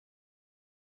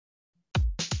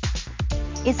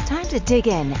It's time to dig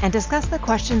in and discuss the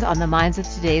questions on the minds of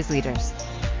today's leaders.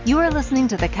 You are listening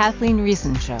to the Kathleen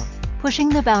Riessen Show, pushing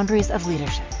the boundaries of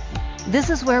leadership. This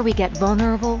is where we get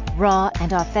vulnerable, raw,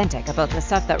 and authentic about the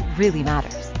stuff that really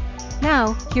matters.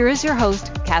 Now, here is your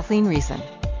host, Kathleen Riessen.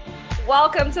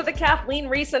 Welcome to the Kathleen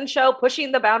Riessen Show,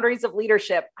 pushing the boundaries of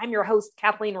leadership. I'm your host,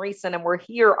 Kathleen Riessen, and we're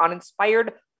here on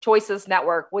Inspired Choices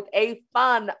Network with a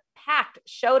fun, packed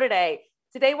show today.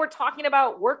 Today, we're talking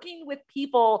about working with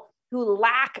people who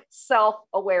lack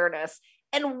self-awareness.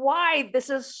 And why this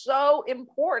is so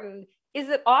important is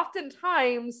that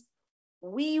oftentimes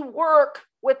we work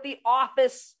with the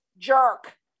office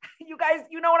jerk. You guys,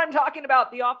 you know what I'm talking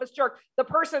about, the office jerk, the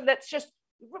person that's just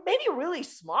maybe really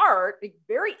smart,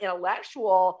 very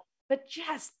intellectual, but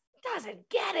just doesn't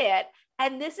get it.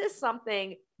 And this is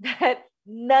something that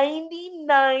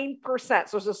 99%,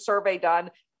 so there's a survey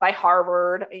done by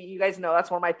Harvard. You guys know that's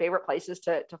one of my favorite places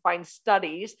to find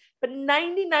studies, but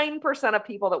 99% of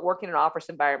people that work in an office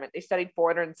environment, they studied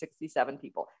 467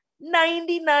 people,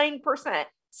 99%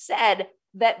 said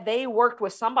that they worked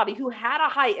with somebody who had a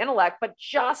high intellect, but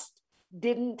just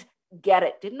didn't get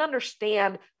it, didn't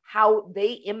understand how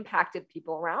they impacted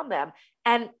people around them.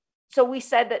 And so we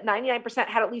said that 99%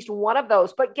 had at least one of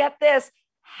those, but get this,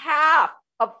 half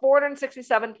of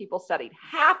 467 people studied,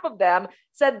 half of them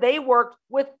said they worked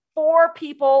with 4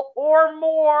 people or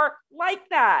more like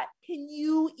that. Can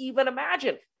you even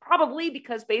imagine? Probably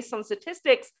because based on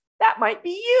statistics, that might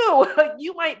be you.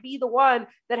 You might be the one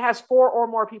that has 4 or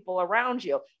more people around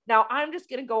you. Now, I'm just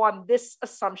going to go on this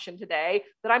assumption today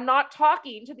that I'm not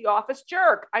talking to the office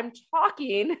jerk. I'm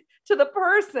talking to the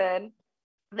person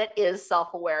that is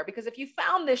self-aware, because if you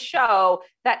found this show,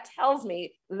 that tells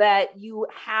me that you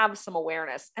have some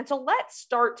awareness. And so let's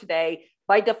start today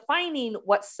by defining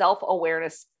what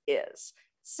self-awareness is.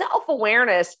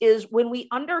 Self-awareness is when we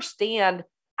understand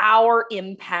our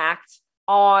impact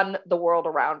on the world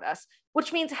around us,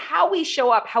 which means how we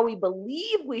show up, how we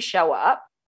believe we show up,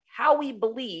 how we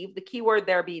believe, the key word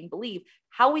there being believe,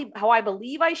 how I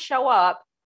believe I show up.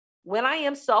 When I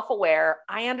am self-aware,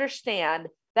 I understand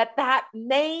that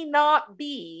may not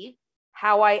be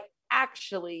how I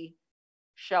actually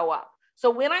show up. So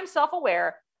when I'm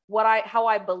self-aware, how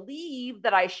I believe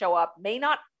that I show up may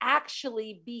not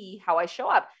actually be how I show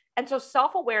up. And so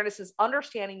self-awareness is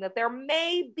understanding that there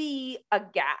may be a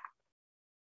gap.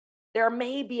 There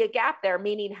may be a gap there,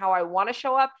 meaning how I want to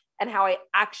show up and how I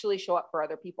actually show up for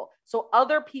other people. So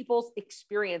other people's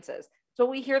experiences. So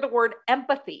we hear the word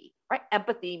empathy, right?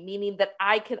 Empathy, meaning that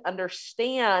I can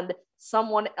understand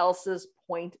someone else's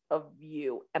point of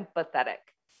view, empathetic.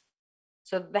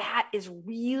 So that is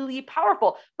really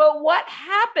powerful. But what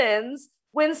happens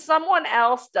when someone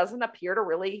else doesn't appear to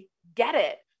really get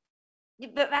it?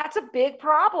 That's a big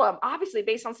problem, obviously,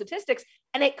 based on statistics,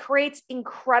 and it creates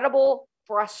incredible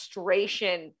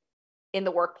frustration in the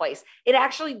workplace. It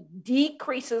actually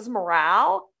decreases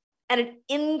morale and it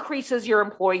increases your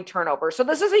employee turnover. So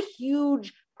this is a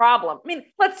huge problem. I mean,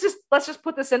 let's just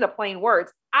put this into plain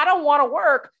words. I don't want to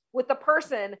work with the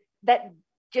person that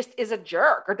just is a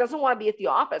jerk or doesn't want to be at the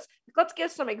office. Let's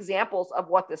give some examples of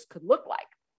what this could look like.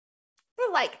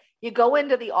 So like you go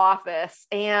into the office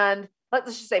and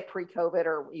let's just say pre-COVID,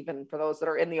 or even for those that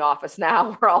are in the office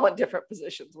now, we're all in different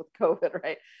positions with COVID,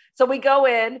 right? So we go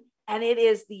in and it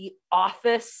is the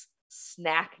office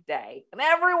snack day and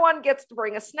everyone gets to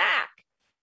bring a snack.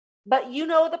 But you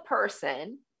know the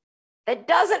person that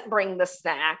doesn't bring the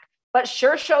snack, but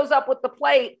sure shows up with the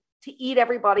plate to eat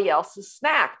everybody else's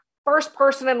snack. First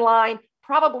person in line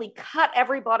probably cut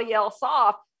everybody else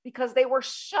off because they were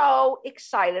so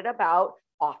excited about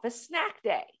office snack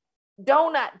day,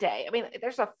 donut day. I mean,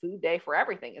 there's a food day for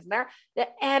everything, isn't there?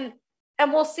 And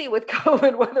we'll see with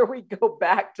COVID whether we go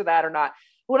back to that or not.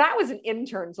 When I was an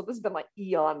intern, so this has been like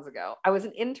eons ago, I was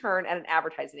an intern at an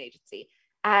advertising agency,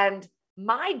 and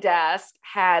my desk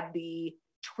had the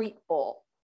treat bowl.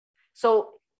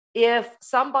 So if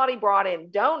somebody brought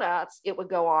in donuts, it would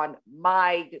go on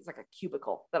it's like a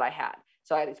cubicle that I had.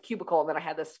 So I had this cubicle and then I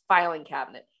had this filing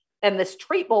cabinet. And this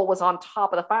treat bowl was on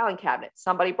top of the filing cabinet.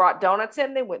 Somebody brought donuts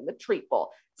in, they went in the treat bowl.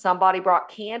 Somebody brought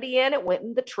candy in, it went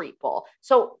in the treat bowl.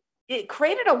 So it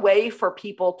created a way for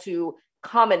people to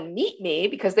come and meet me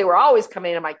because they were always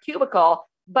coming into my cubicle.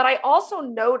 But I also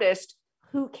noticed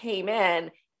who came in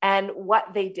and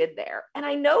what they did there. And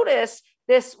I noticed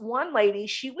this one lady,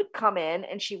 she would come in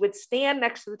and she would stand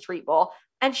next to the treat bowl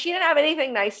and she didn't have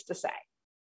anything nice to say.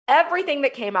 Everything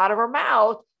that came out of her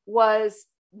mouth was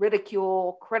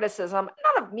ridicule, criticism,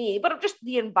 not of me, but of just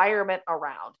the environment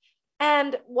around.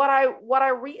 And what I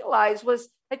realized was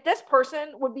like this person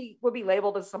would be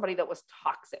labeled as somebody that was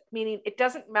toxic, meaning it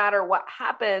doesn't matter what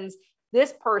happens,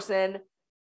 this person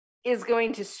is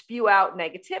going to spew out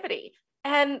negativity.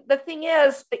 And the thing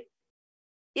is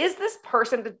this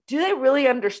person, do they really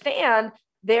understand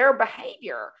their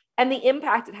behavior and the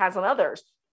impact it has on others?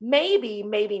 Maybe,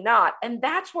 maybe not. And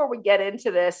that's where we get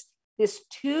into this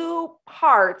two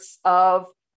parts of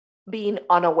being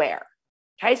unaware.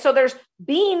 Okay. So there's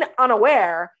being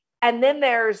unaware, and then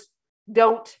there's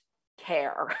don't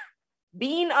care.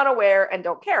 Being unaware and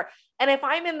don't care. And if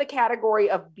I'm in the category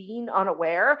of being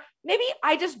unaware, maybe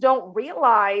I just don't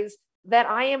realize that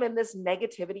I am in this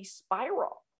negativity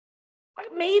spiral. Like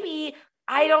maybe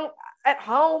I don't, at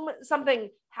home, something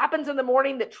happens in the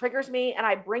morning that triggers me and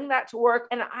I bring that to work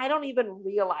and I don't even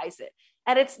realize it.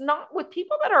 And it's not with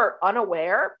people that are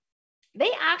unaware,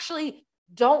 they actually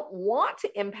don't want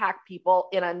to impact people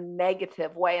in a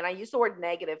negative way. And I use the word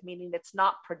negative, meaning it's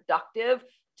not productive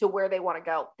to where they want to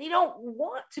go. They don't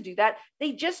want to do that.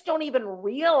 They just don't even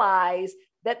realize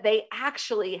that they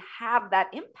actually have that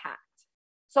impact.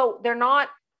 So they're not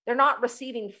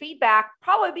receiving feedback,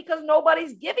 probably because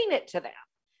nobody's giving it to them.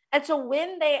 And so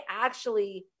when they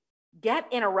actually get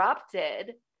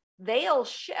interrupted, they'll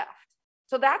shift.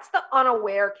 So that's the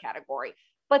unaware category.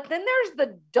 But then there's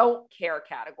the don't care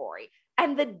category.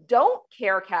 And the don't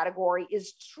care category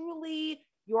is truly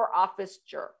your office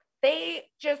jerk. They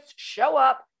just show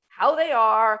up how they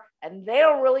are, and they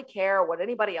don't really care what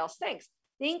anybody else thinks.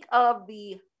 Think of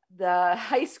the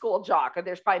high school jock, and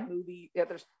there's probably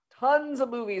there's tons of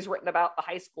movies written about the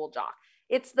high school jock.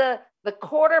 It's the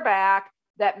quarterback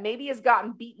that maybe has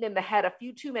gotten beaten in the head a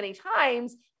few too many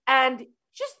times and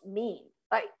just mean.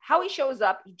 Like how he shows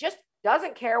up, he just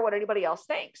doesn't care what anybody else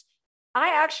thinks.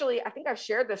 I think I've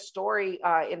shared this story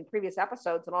in previous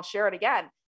episodes, and I'll share it again.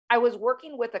 I was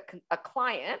working with a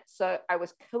client. So I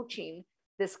was coaching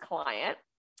this client.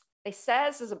 He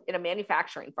says, this is in a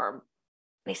manufacturing firm.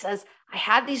 He says, I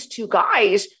had these two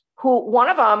guys who, one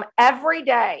of them, every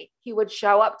day he would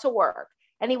show up to work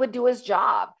and he would do his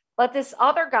job. But this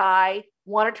other guy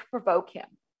wanted to provoke him.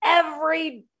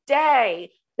 Every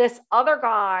day, this other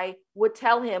guy would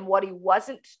tell him what he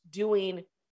wasn't doing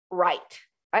right.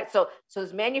 Right. So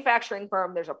this manufacturing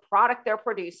firm, there's a product they're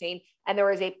producing and there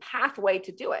is a pathway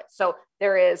to do it. So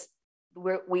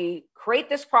we create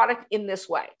this product in this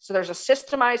way. So there's a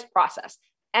systemized process.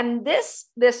 And this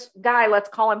guy, let's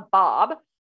call him Bob,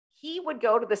 he would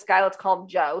go to this guy, let's call him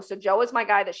Joe. So Joe is my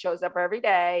guy that shows up every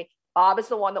day. Bob is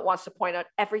the one that wants to point out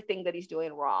everything that he's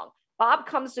doing wrong. Bob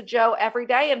comes to Joe every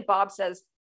day and Bob says,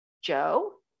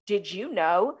 Joe, did you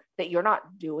know that you're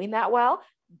not doing that well?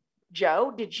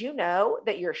 Joe, did you know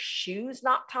that your shoe's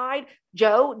not tied?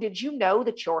 Joe, did you know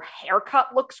that your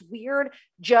haircut looks weird?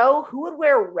 Joe, who would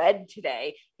wear red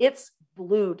today? It's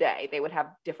blue day. They would have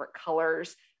different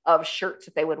colors of shirts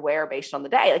that they would wear based on the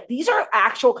day. Like these are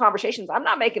actual conversations. I'm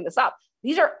not making this up.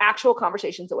 These are actual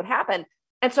conversations that would happen.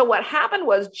 And so what happened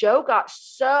was Joe got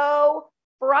so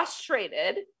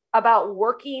frustrated about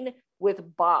working with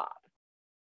Bob.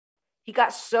 He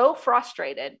got so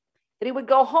frustrated that he would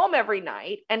go home every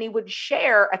night and he would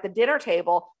share at the dinner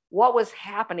table what was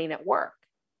happening at work.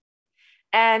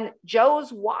 And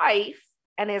Joe's wife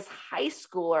and his high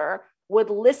schooler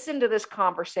would listen to this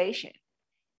conversation.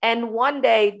 And one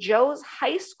day, Joe's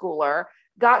high schooler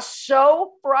got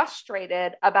so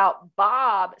frustrated about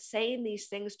Bob saying these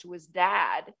things to his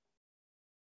dad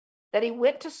that he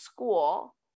went to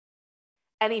school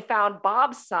and he found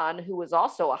Bob's son, who was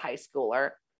also a high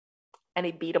schooler, and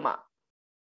he beat him up.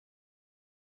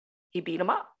 He beat him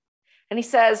up. And he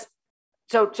says,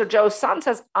 so Joe's son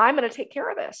says, I'm going to take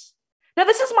care of this. Now,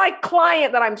 this is my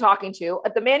client that I'm talking to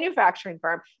at the manufacturing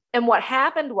firm. And what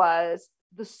happened was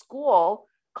the school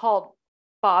called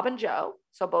Bob and Joe,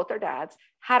 so both their dads,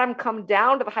 had them come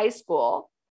down to the high school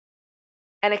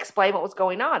and explain what was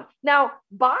going on. Now,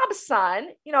 Bob's son,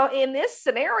 in this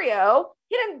scenario,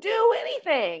 he didn't do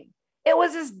anything. It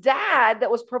was his dad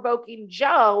that was provoking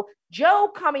Joe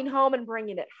coming home and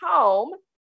bringing it home.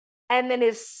 And then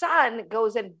his son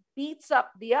goes and beats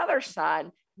up the other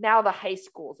son. Now the high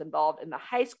school's involved and the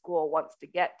high school wants to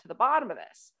get to the bottom of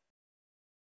this.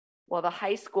 Well, the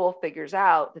high school figures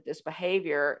out that this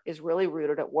behavior is really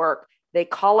rooted at work. They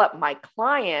call up my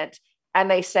client and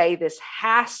they say, this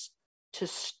has to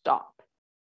stop.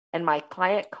 And my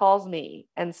client calls me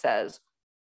and says,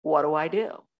 what do I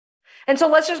do? And so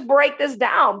let's just break this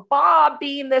down. Bob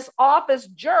being this office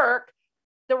jerk,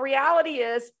 the reality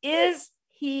is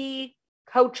he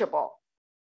coachable?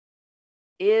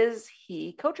 Is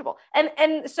he coachable?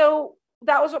 And so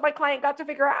that was what my client got to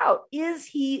figure out. Is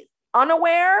he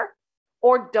unaware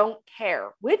or don't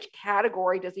care? Which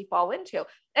category does he fall into?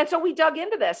 And so we dug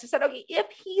into this. I said, okay, if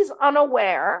he's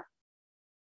unaware,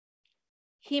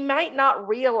 he might not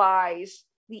realize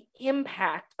the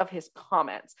impact of his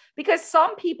comments, because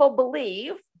some people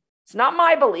believe, it's not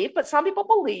my belief, but some people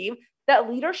believe that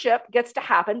leadership gets to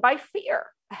happen by fear.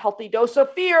 A healthy dose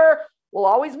of fear will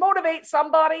always motivate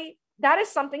somebody. That is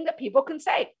something that people can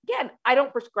say. Again, I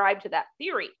don't prescribe to that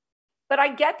theory, but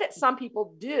I get that some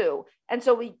people do. And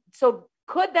so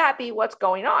could that be what's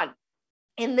going on?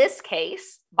 In this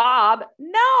case, Bob,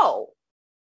 no,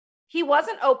 he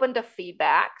wasn't open to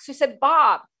feedback. So he said,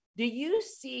 Bob, do you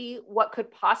see what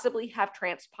could possibly have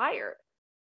transpired?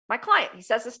 My client, he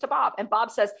says this to Bob, and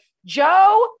Bob says,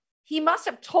 Joe, he must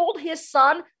have told his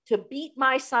son to beat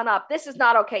my son up. This is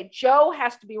not okay. Joe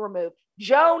has to be removed.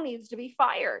 Joe needs to be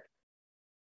fired.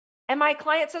 And my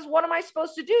client says, what am I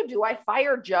supposed to do? Do I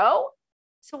fire Joe?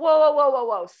 So,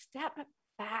 whoa. Step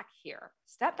back here.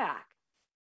 Step back.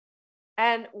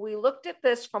 And we looked at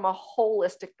this from a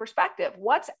holistic perspective.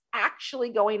 What's actually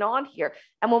going on here?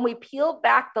 And when we peeled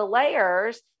back the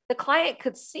layers, the client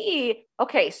could see,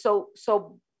 okay, so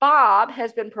Bob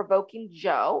has been provoking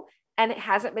Joe and it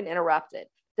hasn't been interrupted.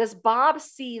 Does Bob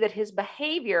see that his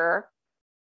behavior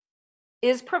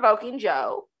is provoking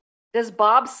Joe? Does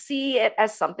Bob see it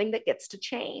as something that gets to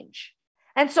change?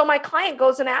 And so my client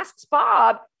goes and asks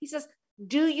Bob, he says,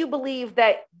 do you believe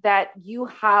that you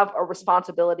have a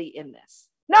responsibility in this?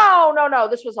 No,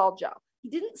 this was all Joe. He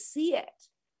didn't see it.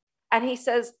 And he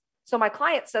says, so my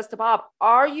client says to Bob,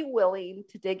 are you willing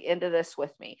to dig into this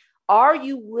with me? Are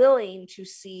you willing to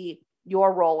see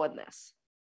your role in this?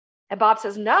 And Bob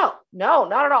says, no,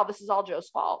 not at all. This is all Joe's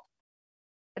fault.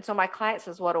 And so my client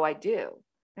says, what do I do?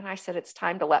 And I said, it's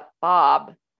time to let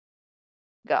Bob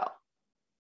go.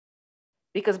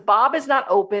 Because Bob is not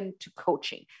open to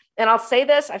coaching. And I'll say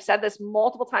this, I've said this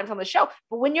multiple times on the show,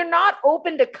 but when you're not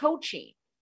open to coaching,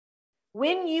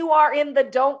 when you are in the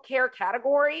don't care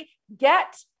category,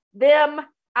 get them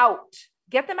out.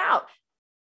 Get them out.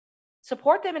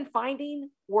 Support them in finding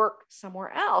work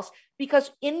somewhere else,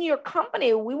 because in your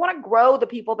company, we want to grow the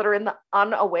people that are in the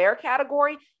unaware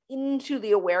category into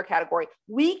the aware category.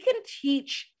 We can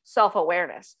teach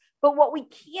self-awareness, but what we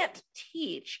can't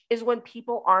teach is when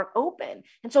people aren't open.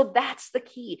 And so that's the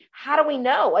key. How do we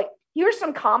know? Like, here's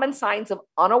some common signs of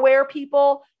unaware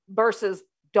people versus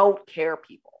don't care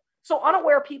people. So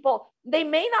unaware people, they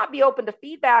may not be open to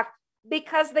feedback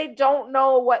because they don't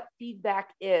know what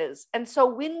feedback is. And so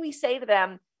when we say to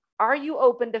them, are you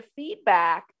open to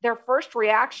feedback? Their first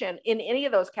reaction in any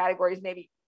of those categories may be,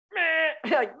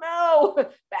 like, no,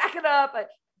 back it up.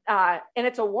 And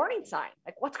it's a warning sign.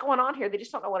 Like, what's going on here? They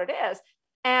just don't know what it is.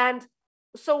 And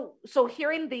so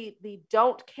hearing the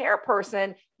don't care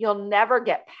person, you'll never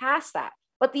get past that.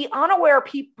 But the unaware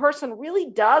person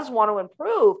really does want to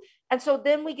improve. And so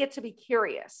then we get to be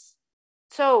curious.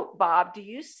 So, Bob, do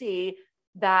you see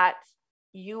that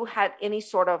you had any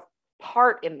sort of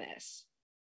part in this?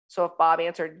 So if Bob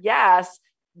answered yes,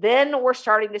 then we're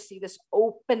starting to see this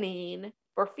opening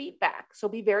for feedback. So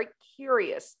be very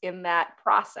curious in that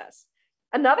process.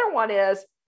 Another one is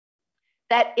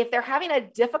that if they're having a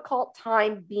difficult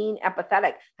time being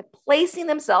empathetic, placing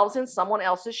themselves in someone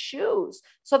else's shoes.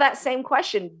 So that same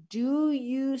question, do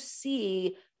you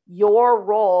see your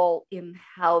role in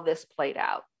how this played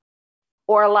out?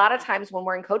 Or a lot of times when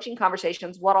we're in coaching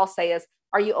conversations, what I'll say is,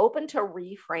 are you open to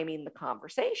reframing the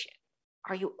conversation?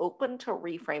 Are you open to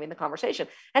reframing the conversation?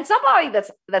 And somebody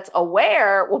that's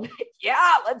aware will be,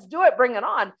 yeah, let's do it. Bring it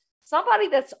on. Somebody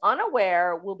that's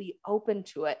unaware will be open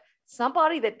to it.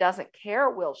 Somebody that doesn't care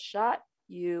will shut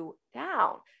you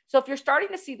down. So if you're starting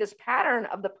to see this pattern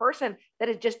of the person that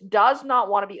it just does not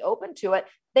want to be open to it,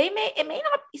 it may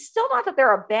not be, still not that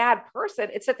they're a bad person.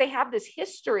 It's that they have this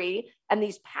history and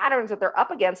these patterns that they're up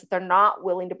against that they're not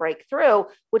willing to break through,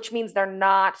 which means they're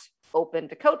not open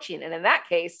to coaching. And in that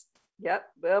case, get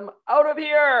them out of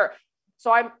here.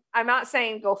 So I'm not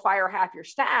saying go fire half your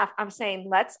staff. I'm saying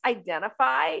let's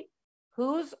identify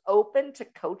who's open to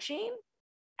coaching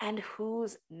and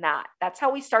who's not. That's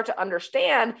how we start to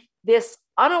understand this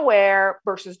unaware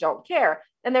versus don't care.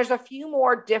 And there's a few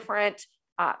more different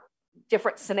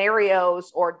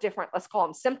scenarios or different, let's call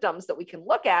them symptoms, that we can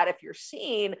look at if you're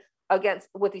seeing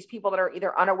with these people that are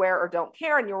either unaware or don't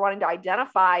care, and you're wanting to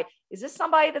identify, is this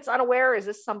somebody that's unaware? Is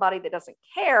this somebody that doesn't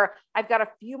care? I've got a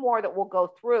few more that we'll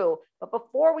go through. But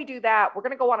before we do that, we're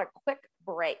going to go on a quick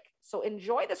break. So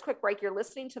enjoy this quick break. You're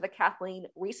listening to the Kathleen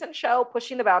Riessen Show,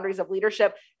 Pushing the Boundaries of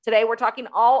Leadership. Today, we're talking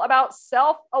all about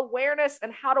self-awareness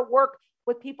and how to work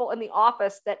with people in the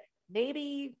office that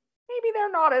maybe they're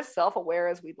not as self-aware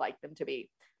as we'd like them to be.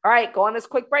 All right, go on this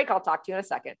quick break. I'll talk to you in a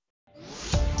second.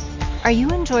 Are you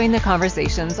enjoying the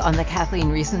conversations on The Kathleen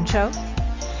Riessen Show?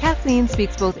 Kathleen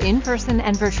speaks both in person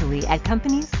and virtually at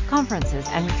companies, conferences,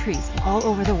 and retreats all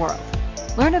over the world.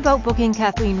 Learn about booking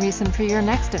Kathleen Riessen for your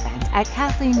next event at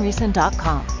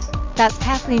KathleenRiessen.com. That's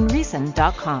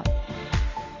KathleenRiessen.com.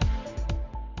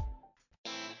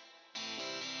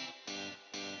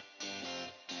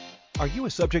 Are you a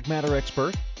subject matter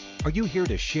expert? Are you here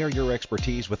to share your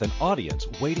expertise with an audience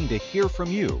waiting to hear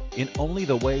from you in only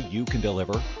the way you can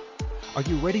deliver? Are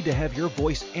you ready to have your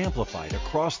voice amplified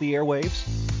across the airwaves?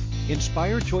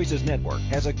 Inspired Choices Network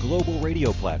has a global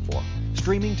radio platform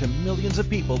streaming to millions of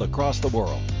people across the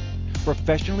world.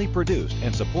 Professionally produced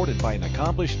and supported by an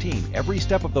accomplished team every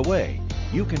step of the way,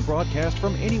 you can broadcast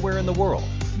from anywhere in the world,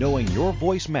 knowing your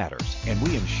voice matters, and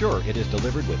we ensure it is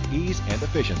delivered with ease and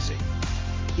efficiency.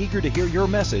 Eager to hear your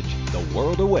message, the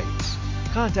world awaits.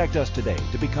 Contact us today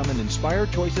to become an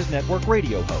Inspired Choices Network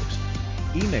radio host.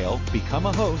 Email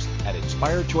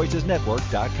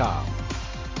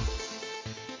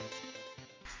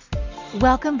becomeahost@inspiredchoicesnetwork.com.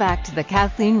 Welcome back to The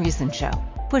Kathleen Riessen Show,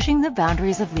 pushing the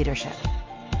boundaries of leadership.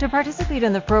 To participate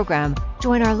in the program,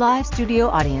 join our live studio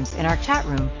audience in our chat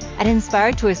room at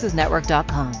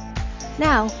inspiredchoicesnetwork.com.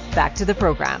 Now, back to the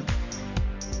program.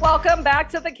 Welcome back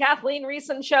to the Kathleen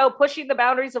Riessen Show, pushing the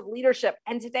boundaries of leadership.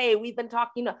 And today we've been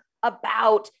talking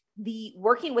about the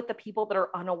working with the people that are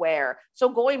unaware. So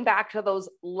going back to those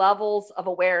levels of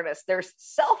awareness, there's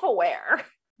self-aware,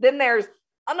 then there's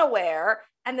unaware,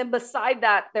 and then beside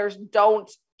that, there's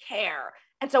don't care.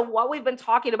 And so what we've been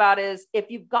talking about is if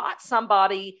you've got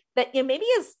somebody that maybe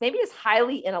is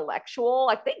highly intellectual,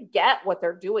 like they get what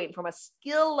they're doing from a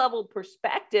skill level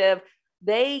perspective,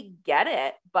 they get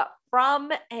it, but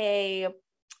from an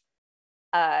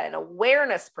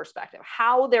awareness perspective,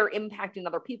 how they're impacting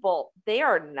other people, they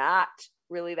are not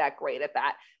really that great at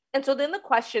that. And so then the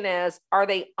question is, are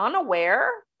they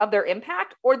unaware of their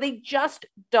impact or they just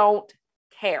don't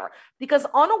care? Because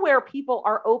unaware people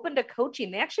are open to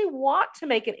coaching. They actually want to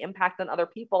make an impact on other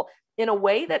people in a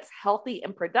way that's healthy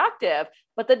and productive.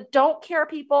 But the don't care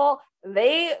people,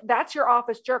 that's your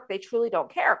office jerk. They truly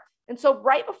don't care. And so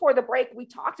right before the break, we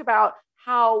talked about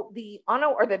how the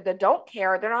don't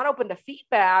care, they're not open to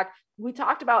feedback. We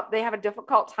talked about they have a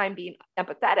difficult time being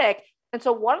empathetic. And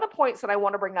so one of the points that I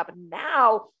want to bring up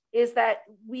now is that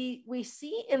we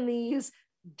see in these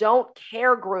don't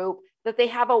care group that they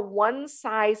have a one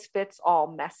size fits all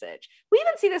message. We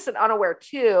even see this in unaware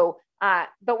too.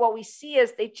 But what we see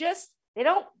is they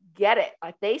don't get it.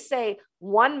 Like they say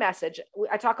one message.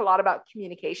 I talk a lot about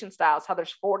communication styles, how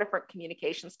there's 4 different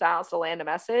communication styles to land a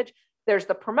message. There's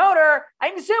the promoter.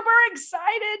 I'm super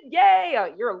excited.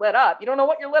 Yay. You're lit up. You don't know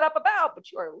what you're lit up about,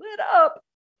 but you are lit up.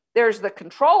 There's the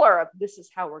controller of this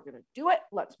is how we're going to do it.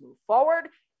 Let's move forward.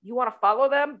 You want to follow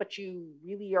them, but you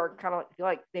really are kind of feel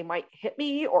like they might hit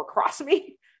me or cross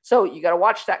me. So you got to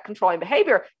watch that controlling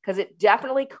behavior because it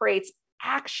definitely creates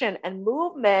action and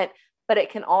movement, but it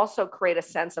can also create a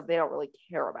sense of they don't really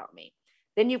care about me.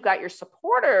 Then you've got your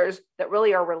supporters that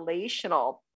really are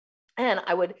relational. And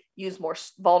I would use more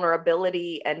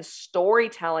vulnerability and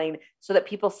storytelling so that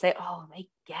people say, oh, they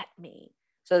get me.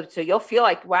 So you'll feel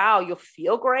like, wow, you'll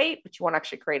feel great, but you want to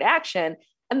actually create action.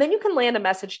 And then you can land a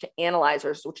message to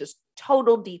analyzers, which is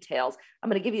total details. I'm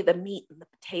going to give you the meat and the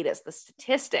potatoes, the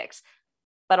statistics.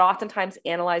 But oftentimes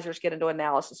analyzers get into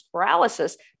analysis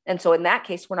paralysis. And so in that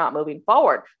case, we're not moving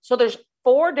forward. So there's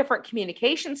 4 different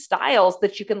communication styles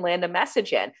that you can land a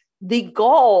message in. The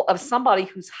goal of somebody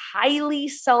who's highly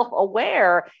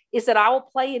self-aware is that I will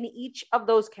play in each of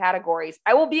those categories.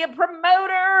 I will be a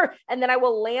promoter, and then I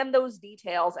will land those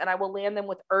details, and I will land them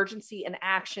with urgency and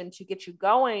action to get you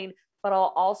going. But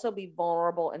I'll also be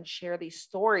vulnerable and share these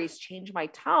stories, change my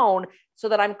tone so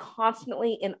that I'm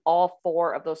constantly in all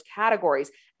 4 of those categories.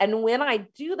 And when I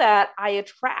do that, I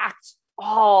attract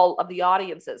all of the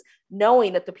audiences,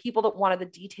 knowing that the people that wanted the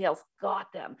details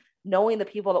got them, knowing the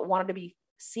people that wanted to be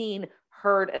seen,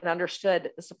 heard, and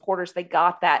understood, the supporters, they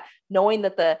got that, knowing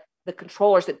that the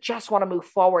controllers that just want to move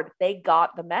forward, they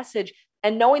got the message.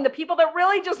 And knowing the people that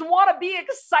really just want to be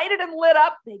excited and lit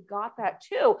up, they got that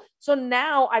too. So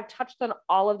now I've touched on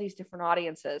all of these different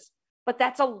audiences, but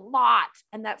that's a lot.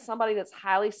 And that's somebody that's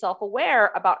highly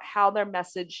self-aware about how their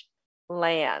message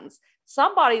lands.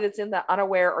 Somebody that's in the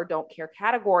unaware or don't care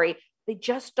category, they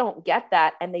just don't get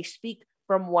that. And they speak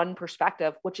from one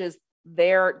perspective, which is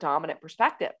their dominant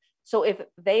perspective. So if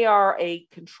they are a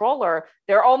controller,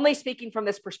 they're only speaking from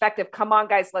this perspective. Come on,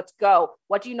 guys, let's go.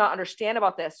 What do you not understand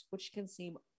about this? Which can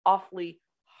seem awfully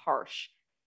harsh.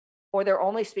 Or they're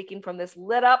only speaking from this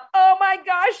lit up, oh my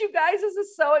gosh, you guys, this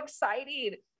is so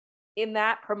exciting. in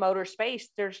that promoter space,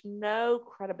 there's no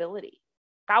credibility.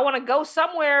 I want to go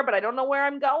somewhere, but I don't know where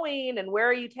I'm going and where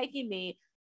are you taking me?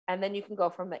 And then you can go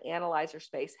from the analyzer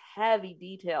space, heavy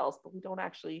details, but we don't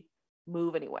actually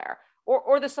move anywhere,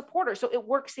 or the supporter. So it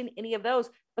works in any of those,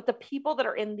 but the people that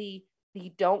are in the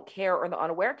don't care or the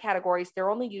unaware categories, they're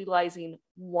only utilizing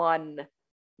one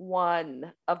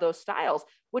of those styles,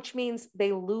 which means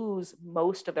they lose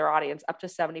most of their audience. Up to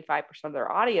 75% of their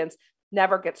audience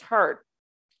never gets heard.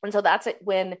 And so that's it.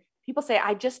 When people say,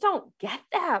 I just don't get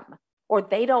them, or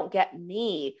they don't get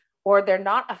me, or they're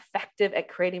not effective at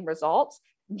creating results,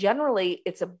 generally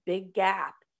it's a big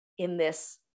gap in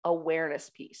this awareness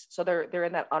piece. So they're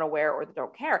in that unaware or they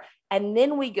don't care. And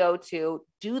then we go to,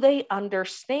 do they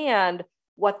understand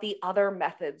what the other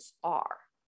methods are?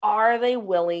 Are they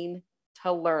willing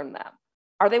to learn them?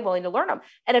 Are they willing to learn them?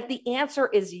 And if the answer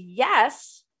is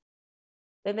yes,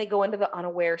 then they go into the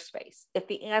unaware space. If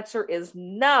the answer is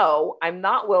no, I'm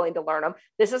not willing to learn them,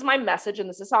 this is my message and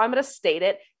this is how I'm going to state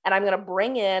it, and I'm going to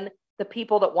bring in the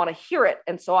people that want to hear it.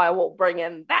 And so I will bring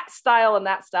in that style and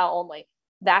that style only.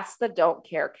 That's the don't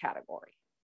care category.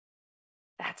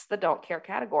 That's the don't care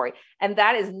category. And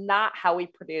that is not how we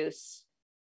produce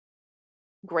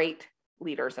great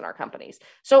leaders in our companies.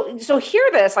 So hear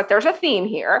this, like there's a theme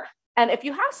here. And if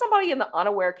you have somebody in the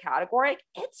unaware category,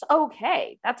 it's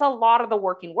okay. That's a lot of the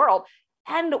working world.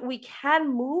 And we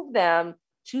can move them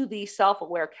to the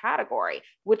self-aware category,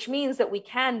 which means that we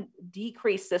can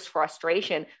decrease this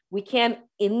frustration. We can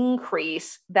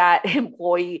increase that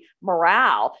employee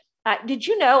morale. Did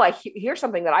you know, here's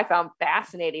something that I found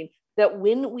fascinating, that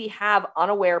when we have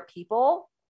unaware people,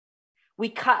 we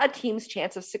cut a team's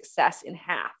chance of success in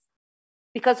half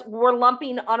because we're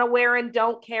lumping unaware and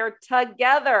don't care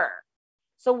together.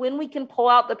 So when we can pull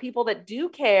out the people that do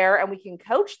care and we can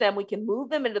coach them, we can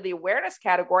move them into the awareness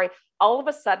category, all of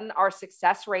a sudden our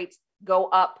success rates go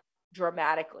up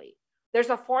dramatically.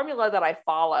 There's a formula that I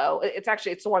follow.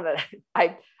 It's the one that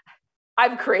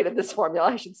I've created this formula.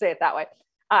 I should say it that way.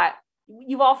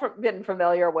 You've all been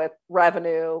familiar with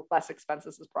revenue less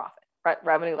expenses is profit, right?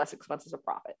 Revenue less expenses of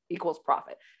profit equals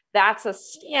profit. That's a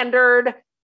standard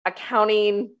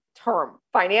accounting term.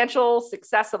 Financial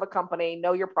success of a company,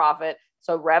 know your profit.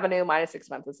 So revenue minus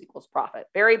expenses equals profit.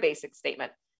 Very basic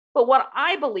statement. But what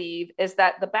I believe is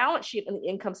that the balance sheet and the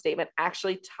income statement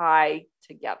actually tie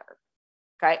together.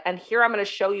 Okay. And here I'm going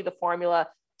to show you the formula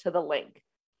to the link.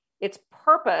 It's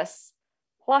purpose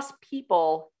plus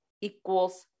people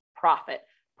equals profit.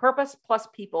 Purpose plus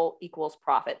people equals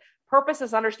profit. Purpose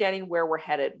is understanding where we're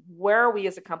headed. Where are we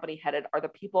as a company headed? Are the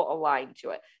people aligned to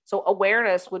it? So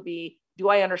awareness would be, do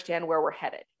I understand where we're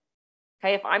headed?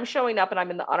 Okay, if I'm showing up and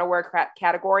I'm in the unaware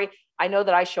category, I know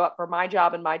that I show up for my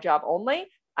job and my job only.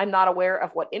 I'm not aware of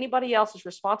what anybody else is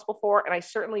responsible for, and I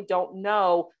certainly don't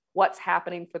know what's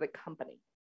happening for the company.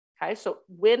 Okay, so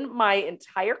when my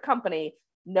entire company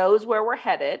knows where we're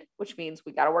headed, which means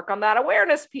we got to work on that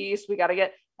awareness piece, we got to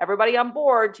get everybody on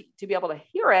board to be able to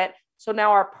hear it. So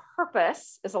now our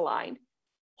purpose is aligned,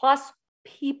 plus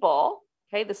people.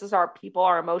 Okay, this is our people,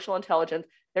 our emotional intelligence.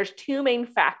 There's two main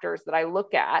factors that I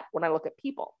look at when I look at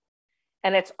people.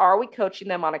 And it's, are we coaching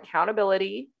them on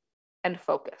accountability and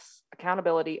focus?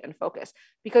 Accountability and focus.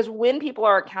 Because when people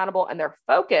are accountable and they're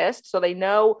focused, so they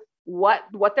know what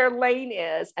their lane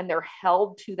is and they're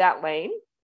held to that lane,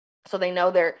 so they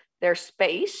know their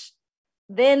space,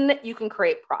 then you can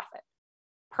create profit.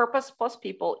 Purpose plus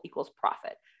people equals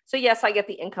profit. So yes, I get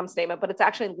the income statement, but it's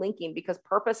actually linking, because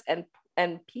purpose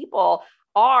and people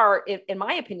are, in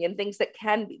my opinion, things that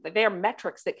can be, they're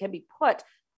metrics that can be put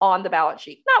on the balance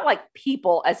sheet. Not like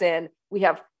people as in we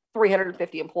have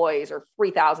 350 employees or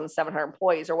 3,700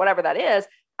 employees or whatever that is.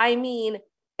 I mean,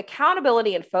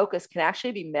 accountability and focus can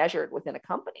actually be measured within a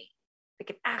company. It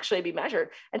can actually be measured.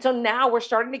 And so now we're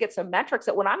starting to get some metrics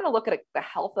that when I'm going to look at the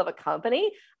health of a company,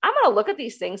 I'm going to look at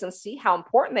these things and see how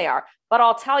important they are. But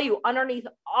I'll tell you, underneath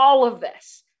all of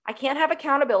this, I can't have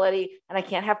accountability and I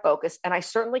can't have focus, and I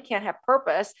certainly can't have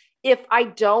purpose if I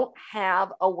don't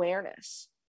have awareness.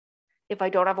 If I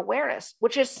don't have awareness,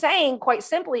 which is saying, quite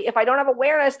simply, if I don't have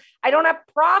awareness, I don't have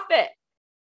profit.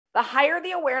 The higher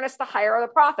the awareness, the higher the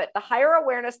profit. The higher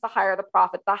awareness, the higher the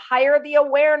profit. The higher the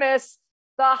awareness,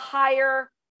 the higher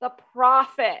the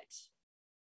profit.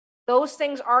 Those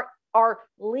things are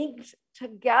linked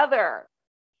together,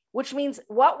 which means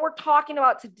what we're talking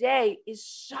about today is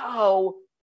so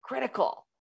critical.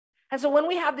 And so when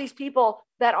we have these people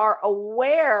that are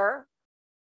aware,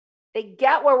 they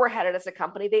get where we're headed as a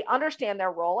company, they understand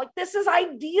their role. Like, this is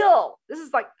ideal. This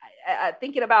is like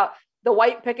thinking about the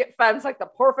white picket fence, like the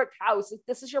perfect house.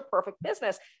 This is your perfect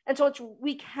business. And so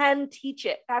we can teach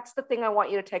it. That's the thing I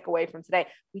want you to take away from today.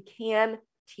 We can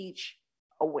teach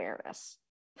awareness.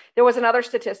 There was another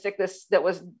statistic that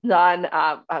was done,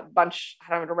 a bunch,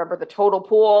 I don't even remember the total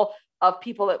pool of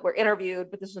people that were interviewed,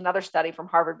 but this is another study from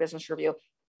Harvard Business Review.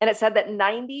 And it said that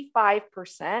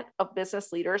 95% of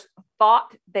business leaders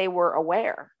thought they were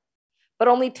aware, but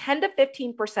only 10 to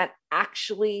 15%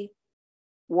 actually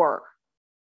were.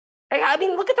 I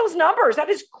mean, look at those numbers. That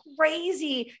is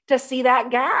crazy to see that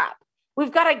gap.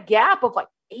 We've got a gap of like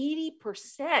 80%,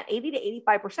 80 to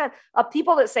 85% of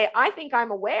people that say, I think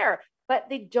I'm aware, but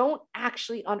they don't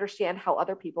actually understand how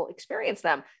other people experience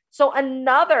them. So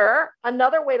another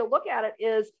way to look at it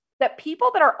is that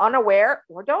people that are unaware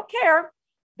or don't care,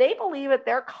 they believe that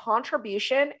their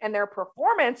contribution and their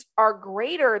performance are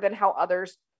greater than how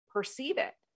others perceive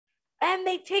it. And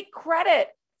they take credit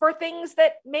for things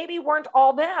that maybe weren't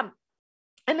all them.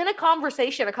 I'm in a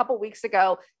conversation a couple of weeks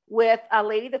ago with a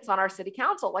lady that's on our city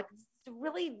council, like a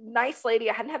really nice lady.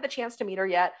 I hadn't had the chance to meet her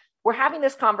yet. We're having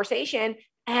this conversation,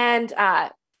 and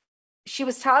she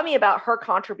was telling me about her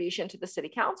contribution to the city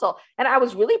council. And I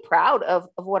was really proud of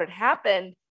what had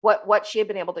happened, what she had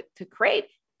been able to create.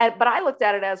 But I looked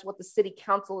at it as what the city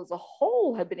council as a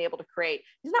whole had been able to create.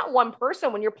 It's not one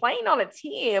person. When you're playing on a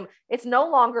team, it's no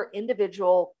longer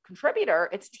individual contributor,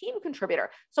 it's team contributor.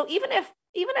 So even if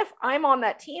I'm on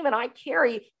that team and I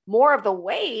carry more of the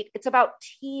weight, it's about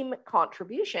team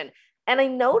contribution. And I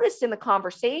noticed in the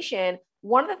conversation,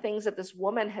 one of the things that this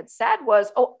woman had said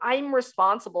was, oh, I'm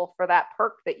responsible for that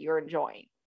perk that you're enjoying.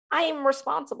 I am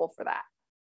responsible for that.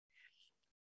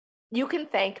 You can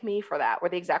thank me for that, were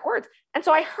the exact words. And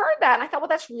so I heard that and I thought, well,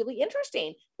 that's really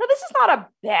interesting. Now, this is not a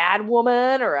bad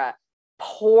woman or a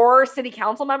poor city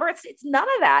council member. It's none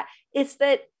of that. It's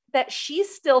that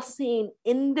she's still seeing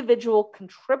individual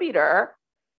contributor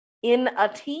in a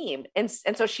team. And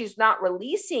so she's not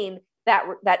releasing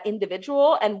that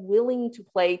individual and willing to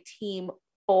play team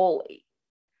fully.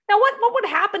 Now, what would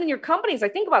happen in your companies? I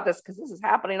think about this because this is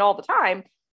happening all the time,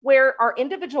 where our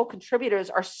individual contributors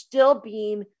are still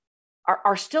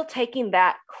taking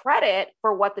that credit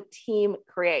for what the team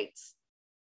creates.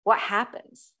 What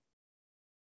happens?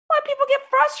 Well, people get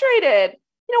frustrated.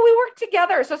 We work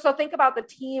together. So think about the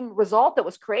team result that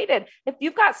was created. If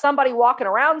you've got somebody walking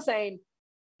around saying,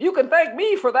 you can thank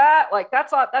me for that, like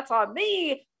that's on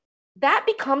me, that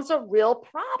becomes a real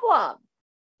problem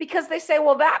because they say,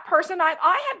 well, that person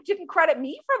didn't credit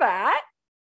me for that.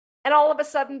 And all of a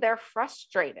sudden they're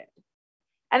frustrated.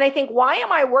 And they think, why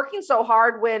am I working so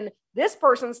hard when this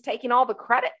person's taking all the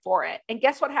credit for it? And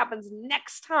guess what happens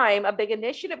next time a big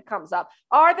initiative comes up?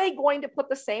 Are they going to put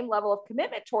the same level of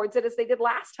commitment towards it as they did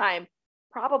last time?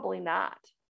 Probably not.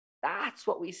 That's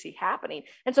what we see happening.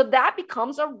 And so that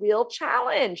becomes a real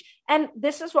challenge. And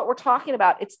this is what we're talking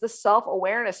about. It's the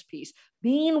self-awareness piece,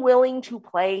 being willing to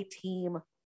play team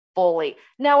fully.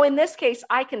 Now, in this case,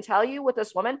 I can tell you with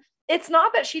this woman, it's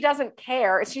not that she doesn't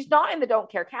care. She's not in the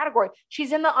don't care category.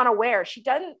 She's in the unaware. She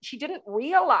didn't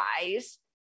realize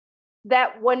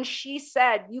that when she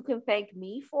said, you can thank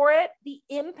me for it, the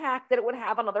impact that it would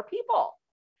have on other people.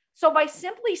 So by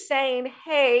simply saying,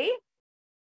 hey,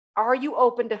 are you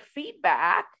open to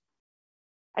feedback?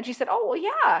 And she said, oh, well,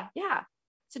 yeah.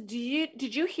 So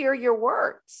did you hear your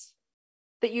words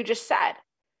that you just said?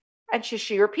 And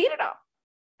she repeated them.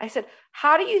 I said,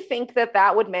 how do you think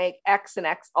that would make X and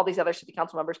X, all these other city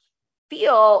council members,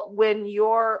 feel when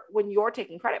you're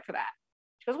taking credit for that?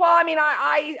 She goes, well, I mean,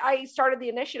 I started the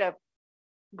initiative.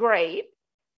 Great.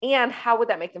 And how would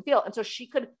that make them feel? And so she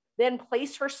could then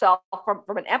place herself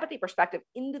from an empathy perspective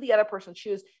into the other person's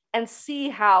shoes and see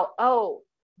how, oh,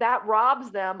 that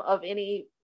robs them of any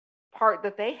part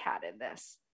that they had in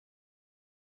this.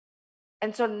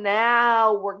 And so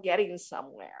now we're getting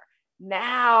somewhere.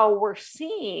 Now we're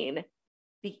seeing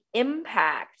the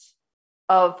impact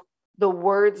of the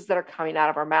words that are coming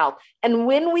out of our mouth. And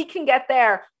when we can get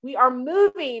there, we are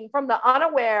moving from the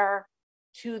unaware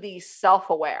to the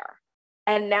self-aware.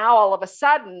 And now all of a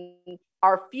sudden,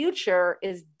 our future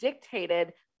is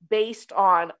dictated based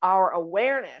on our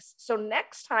awareness. So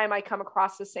next time I come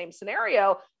across the same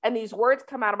scenario and these words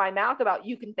come out of my mouth about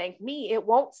you can thank me, it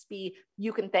won't be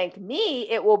you can thank me.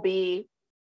 It will be,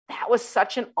 that was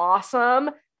such an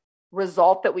awesome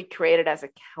result that we created as a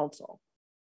council.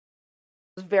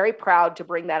 I was very proud to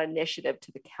bring that initiative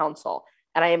to the council.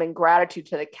 And I am in gratitude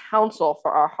to the council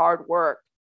for our hard work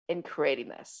in creating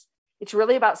this. It's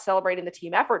really about celebrating the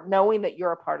team effort, knowing that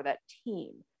you're a part of that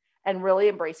team and really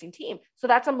embracing team. So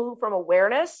that's a move from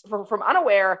awareness, from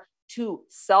unaware to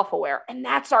self-aware. And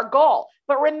that's our goal.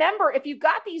 But remember, if you've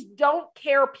got these don't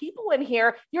care people in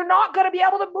here, you're not going to be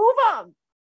able to move them.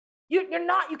 You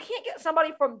can't get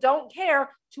somebody from don't care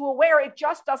to aware. It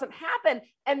just doesn't happen.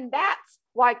 And that's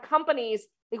why companies,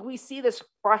 like, we see this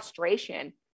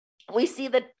frustration. We see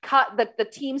the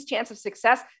team's chance of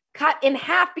success cut in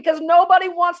half because nobody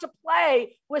wants to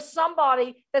play with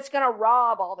somebody that's going to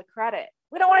rob all the credit.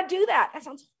 We don't want to do that. That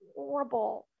sounds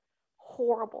horrible.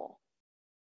 Horrible.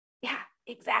 Yeah,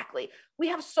 exactly. We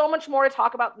have so much more to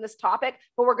talk about in this topic,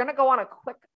 but we're going to go on a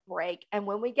quick break. And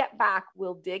when we get back,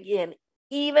 we'll dig in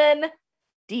even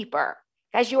deeper.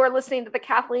 As you are listening to the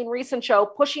Kathleen Riessen Show,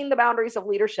 pushing the boundaries of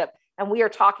leadership. And we are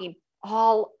talking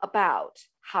all about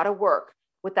how to work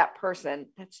with that person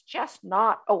that's just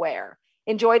not aware.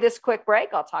 Enjoy this quick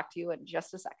break. I'll talk to you in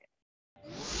just a second.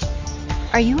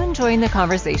 Are you enjoying the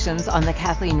conversations on the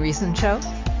Kathleen Riessen Show?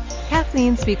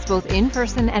 Kathleen speaks both in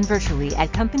person and virtually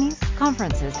at companies,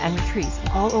 conferences, and retreats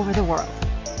all over the world.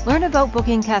 Learn about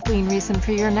booking Kathleen Riessen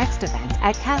for your next event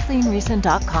at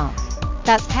KathleenRiessen.com.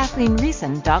 That's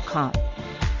KathleenRiessen.com.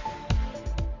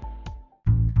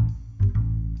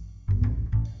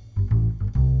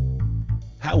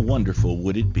 How wonderful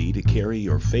would it be to carry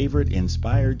your favorite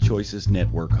Inspired Choices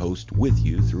Network host with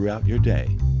you throughout your day?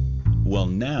 Well,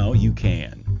 now you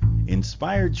can.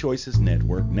 Inspired Choices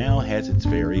Network now has its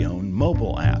very own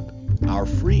mobile app. Our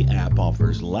free app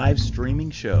offers live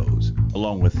streaming shows,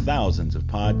 along with thousands of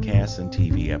podcasts and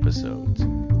TV episodes.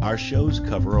 Our shows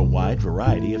cover a wide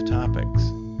variety of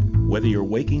topics. Whether you're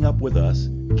waking up with us,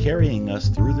 carrying us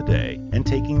through the day, and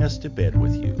taking us to bed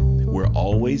with you, we're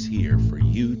always here for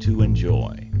you to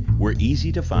enjoy. We're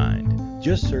easy to find.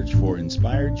 Just search for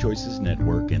Inspired Choices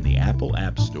Network in the Apple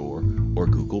App Store or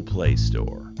Google Play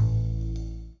Store.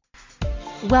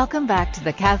 Welcome back to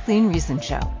the Kathleen Riessen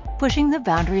Show, pushing the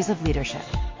boundaries of leadership.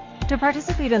 To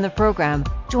participate in the program,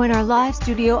 join our live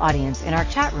studio audience in our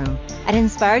chat room at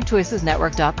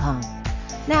inspiredchoicesnetwork.com.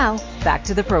 Now, back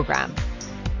to the program.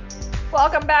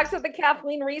 Welcome back to the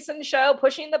Kathleen Riessen Show,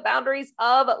 pushing the boundaries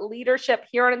of leadership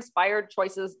here on Inspired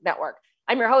Choices Network.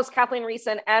 I'm your host, Kathleen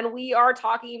Riessen, and we are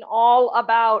talking all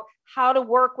about how to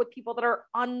work with people that are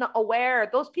unaware,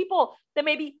 those people that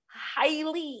may be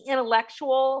highly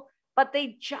intellectual, but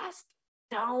they just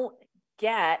don't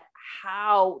get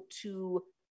how to,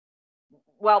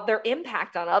 well, their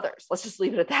impact on others. Let's just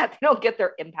leave it at that. They don't get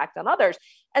their impact on others.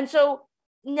 And so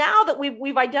now that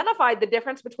we've identified the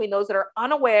difference between those that are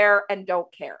unaware and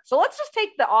don't care. So let's just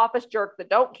take the office jerk, the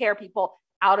don't care people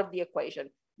out of the equation.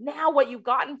 Now what you've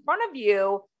got in front of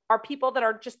you are people that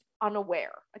are just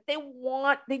unaware. Like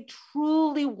they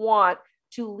truly want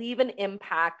to leave an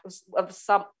impact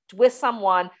with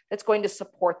someone that's going to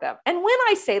support them. And when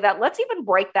I say that, let's even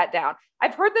break that down.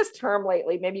 I've heard this term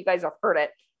lately. Maybe you guys have heard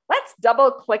it. Let's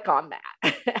double click on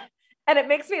that. And it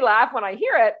makes me laugh when I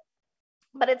hear it,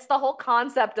 but it's the whole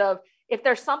concept of if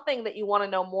there's something that you want to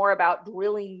know more about,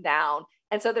 drilling down.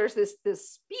 And so there's this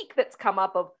speak that's come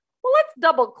up of, well, let's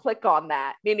double click on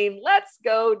that, meaning let's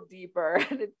go deeper.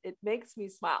 And it makes me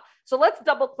smile. So let's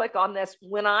double click on this.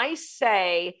 When I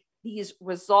say these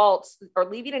results are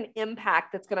leaving an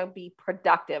impact that's going to be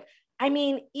productive, I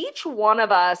mean, each one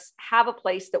of us have a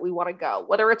place that we want to go,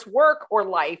 whether it's work or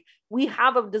life. We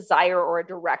have a desire or a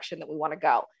direction that we want to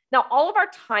go. Now, all of our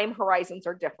time horizons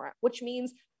are different, which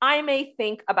means I may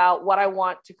think about what I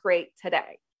want to create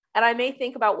today. And I may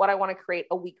think about what I want to create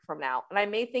a week from now. And I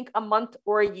may think a month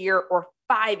or a year or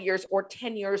 5 years or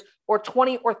 10 years or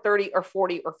 20 or 30 or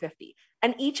 40 or 50.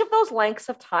 And each of those lengths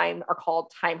of time are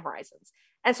called time horizons.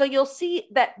 And so you'll see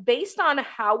that based on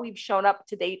how we've shown up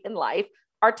to date in life,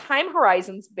 our time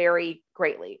horizons vary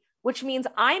greatly, which means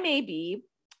I may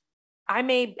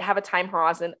have a time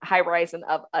horizon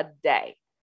of a day.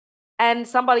 And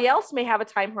somebody else may have a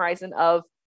time horizon of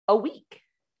a week.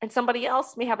 And somebody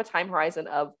else may have a time horizon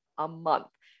of a month.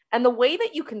 And the way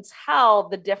that you can tell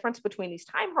the difference between these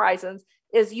time horizons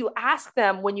is you ask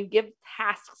them when you give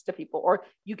tasks to people or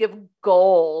you give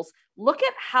goals, look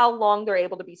at how long they're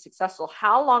able to be successful.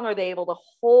 How long are they able to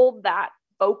hold that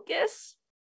focus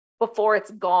before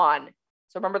it's gone?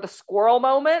 So remember the squirrel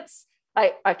moments?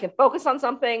 I can focus on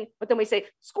something, but then we say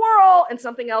squirrel and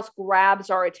something else grabs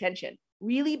our attention.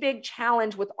 Really big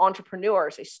challenge with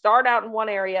entrepreneurs. They start out in one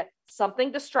area,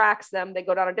 something distracts them. They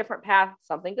go down a different path,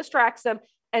 something distracts them.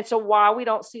 And so while we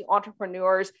don't see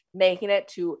entrepreneurs making it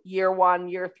to year 1,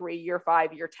 year 3, year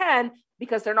 5, year 10,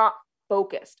 because they're not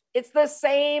focused. It's the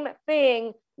same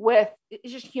thing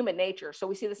it's just human nature. So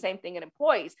we see the same thing in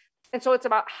employees. And so it's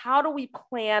about how do we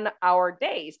plan our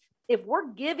days? If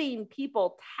we're giving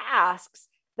people tasks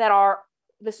that are,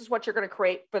 this is what you're going to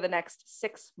create for the next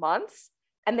 6 months,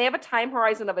 and they have a time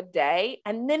horizon of a day,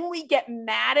 and then we get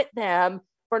mad at them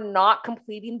for not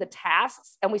completing the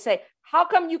tasks, and we say, how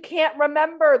come you can't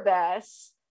remember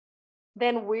this?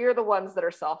 Then we're the ones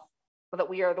that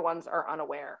we are the ones that are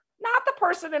unaware, not the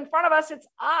person in front of us, it's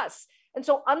us. And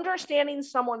so understanding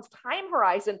someone's time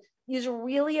horizon is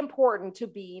really important to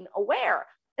being aware.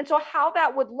 And so how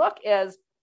that would look is,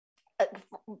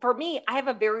 for me, I have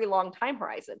a very long time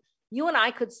horizon. You and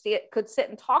I could sit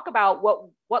and talk about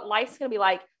what life's going to be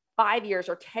like 5 years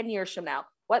or 10 years from now,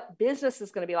 what business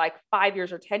is going to be like 5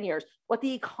 years or 10 years, what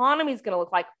the economy is going to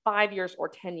look like 5 years or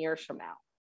 10 years from now.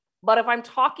 But if I'm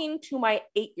talking to my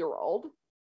 8-year-old,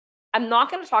 I'm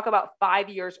not going to talk about 5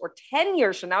 years or 10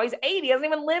 years from now. He's 8. He hasn't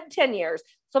even lived 10 years.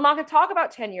 So I'm not going to talk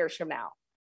about 10 years from now.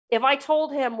 If I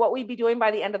told him what we'd be doing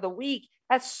by the end of the week,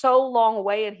 that's so long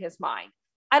away in his mind.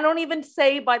 I don't even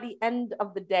say by the end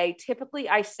of the day. Typically,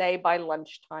 I say by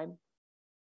lunchtime.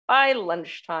 By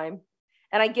lunchtime.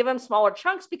 And I give him smaller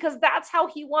chunks because that's how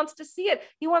he wants to see it.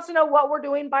 He wants to know what we're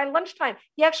doing by lunchtime.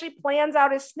 He actually plans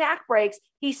out his snack breaks.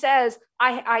 He says,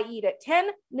 I eat at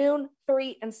 10, noon,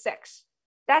 3, and 6.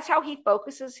 That's how he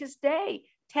focuses his day,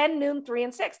 10, noon, 3,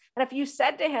 and 6. And if you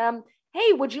said to him,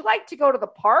 hey, would you like to go to the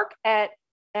park at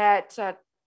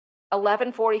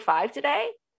 11:45 today?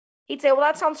 He'd say, well,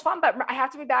 that sounds fun, but I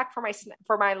have to be back for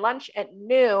my lunch at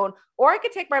noon, or I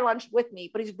could take my lunch with me,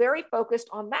 but he's very focused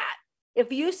on that.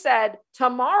 If you said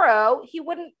tomorrow, he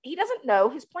doesn't know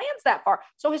his plans that far.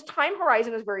 So his time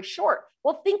horizon is very short.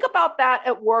 Well, think about that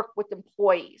at work with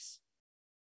employees.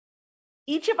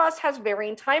 Each of us has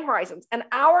varying time horizons, and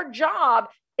our job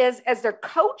as their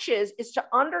coaches is to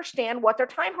understand what their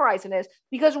time horizon is.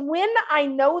 Because when I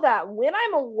know that, when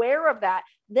I'm aware of that,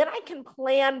 then I can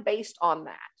plan based on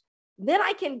that. Then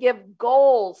I can give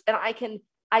goals, and I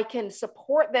can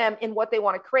support them in what they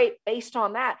want to create based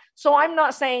on that. So I'm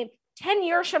not saying 10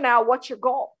 years from now, what's your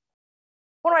goal?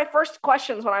 One of my first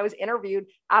questions when I was interviewed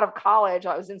out of college,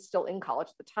 I was still in college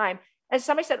at the time, and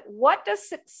somebody said, what does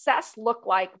success look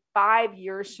like 5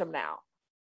 years from now?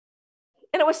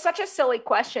 And it was such a silly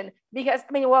question because,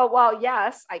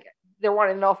 yes, they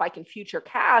wanted to know if I can future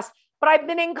cast, but I've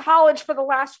been in college for the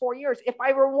last 4 years. If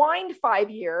I rewind 5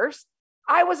 years,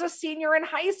 I was a senior in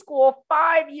high school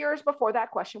 5 years before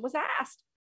that question was asked.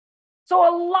 So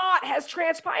a lot has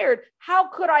transpired. How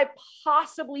could I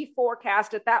possibly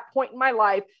forecast at that point in my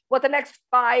life what the next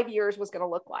 5 years was going to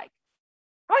look like?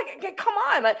 Come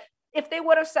on. If they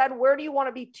would have said, where do you want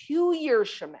to be 2 years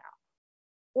from now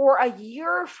or a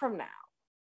year from now?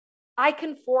 I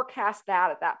can forecast that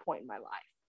at that point in my life.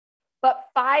 But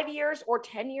 5 years or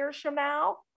 10 years from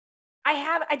now,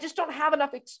 I just don't have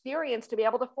enough experience to be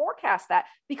able to forecast that,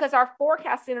 because our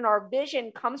forecasting and our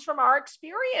vision comes from our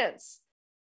experience.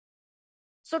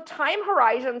 So time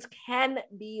horizons can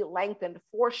be lengthened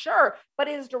for sure, but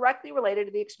it is directly related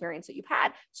to the experience that you've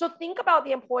had. So think about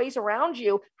the employees around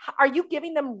you. Are you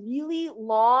giving them really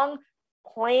long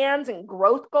plans and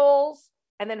growth goals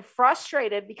and then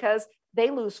frustrated because they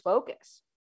lose focus?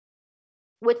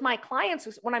 With my clients,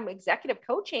 when I'm executive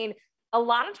coaching, a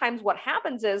lot of times what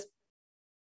happens is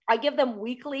I give them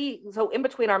weekly, so in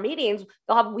between our meetings,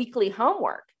 they'll have weekly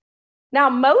homework. Now,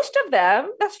 most of them,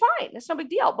 that's fine. It's no big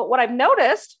deal. But what I've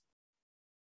noticed,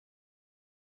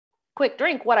 quick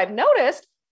drink, what I've noticed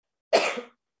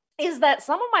is that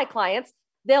some of my clients,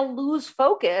 they'll lose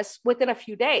focus within a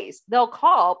few days. They'll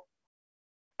call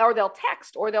or they'll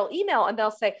text or they'll email and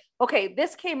they'll say, okay,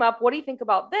 this came up. What do you think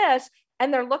about this?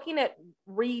 And they're looking at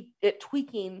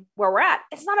tweaking where we're at.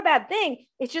 It's not a bad thing.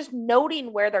 It's just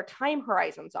noting where their time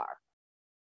horizons are.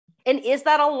 And is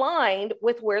that aligned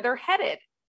with where they're headed?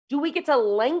 Do we get to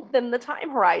lengthen the time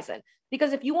horizon?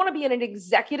 Because if you want to be in an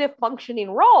executive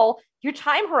functioning role, your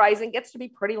time horizon gets to be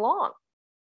pretty long.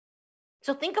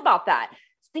 So think about that.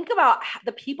 Think about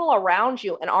the people around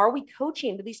you, and are we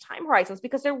coaching to these time horizons?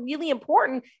 Because they're really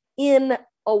important in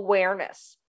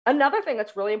awareness. Another thing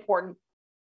that's really important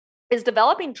is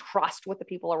developing trust with the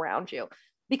people around you.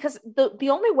 Because the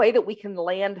only way that we can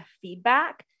land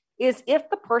feedback is if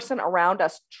the person around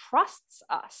us trusts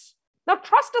us. Now,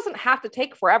 trust doesn't have to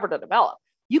take forever to develop.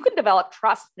 You can develop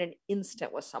trust in an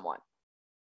instant with someone.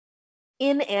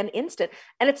 In an instant.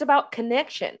 And it's about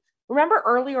connection. Remember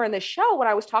earlier in the show when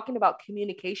I was talking about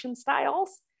communication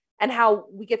styles and how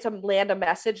we get to land a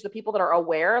message, the people that are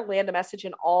aware land a message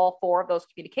in all 4 of those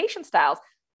communication styles.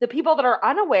 The people that are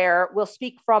unaware will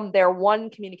speak from their one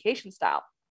communication style.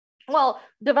 Well,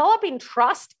 developing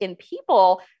trust in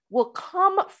people will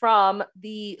come from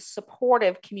the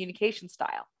supportive communication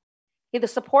style. The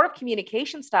supportive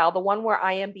communication style, the one where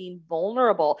I am being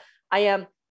vulnerable, I am,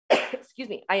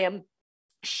 I am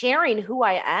sharing who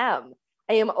I am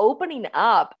I am opening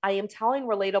up. I am telling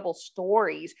relatable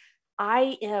stories.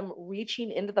 I am reaching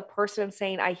into the person and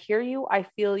saying, I hear you, I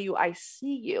feel you, I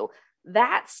see you.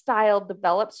 That style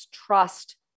develops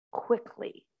trust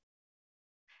quickly.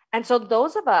 And so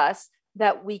those of us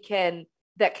that can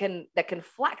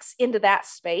flex into that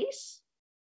space,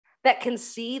 that can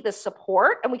see the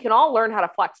support, and we can all learn how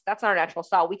to flex. That's our natural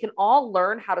style. We can all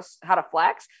learn how to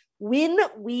flex. When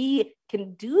we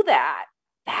can do that,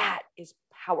 that is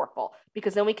powerful,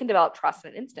 because then we can develop trust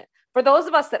in an instant. For those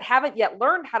of us that haven't yet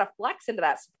learned how to flex into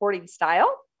that supporting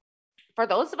style, for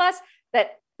those of us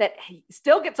that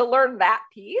still get to learn that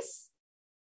piece,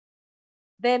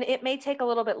 then it may take a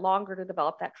little bit longer to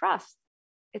develop that trust.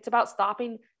 It's about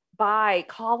stopping by,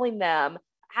 calling them,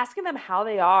 asking them how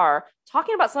they are,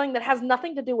 talking about something that has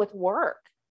nothing to do with work.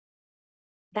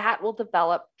 That will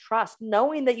develop trust,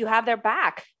 knowing that you have their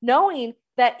back, knowing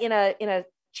that in a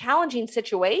challenging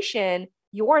situation,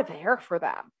 you're there for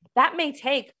them. That may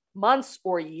take months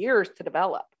or years to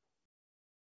develop,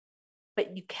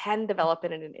 but you can develop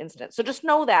it in an instant. So just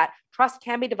know that trust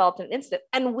can be developed in an instant.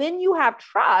 And when you have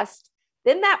trust,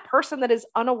 then that person that is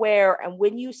unaware, and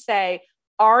when you say,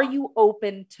 are you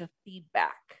open to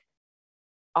feedback?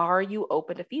 Are you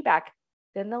open to feedback?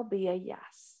 Then there'll be a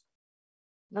yes.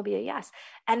 There'll be a yes.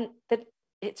 And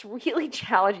it's really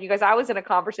challenging. You guys, I was in a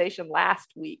conversation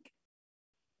last week,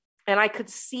 and I could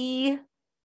see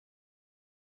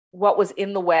what was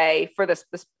in the way for this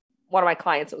one of my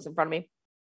clients that was in front of me.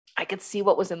 I could see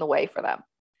what was in the way for them.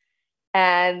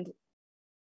 And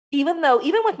even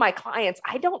with my clients,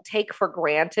 I don't take for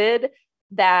granted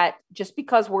that just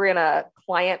because we're in a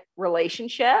client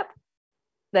relationship,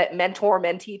 that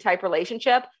mentor-mentee type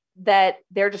relationship, that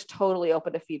they're just totally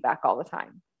open to feedback all the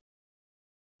time.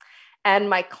 And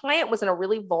my client was in a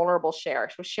really vulnerable share.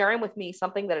 She was sharing with me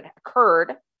something that had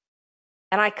occurred,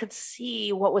 and I could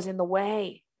see what was in the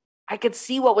way. I could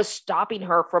see what was stopping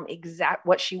her from exact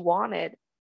what she wanted.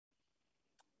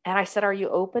 And I said, are you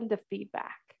open to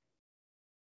feedback?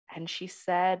 And she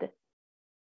said,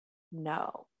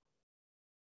 no.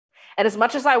 And as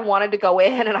much as I wanted to go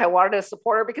in and I wanted to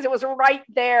support her because it was right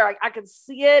there, I could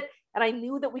see it, and I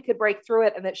knew that we could break through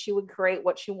it and that she would create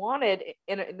what she wanted.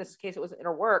 In this case, it was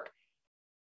inner work.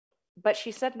 But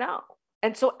she said no.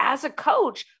 And so as a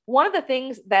coach, one of the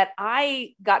things that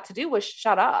I got to do was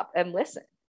shut up and listen,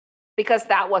 because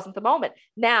that wasn't the moment.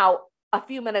 Now, a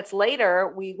few minutes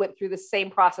later, we went through the same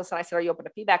process, and I said, are you open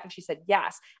to feedback? And she said,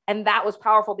 yes. And that was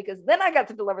powerful, because then I got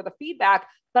to deliver the feedback,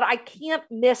 but I can't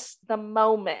miss the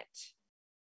moment.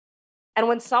 And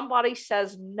when somebody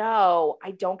says no,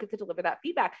 I don't get to deliver that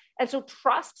feedback. And so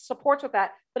trust supports with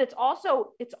that, but it's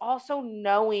also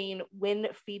knowing when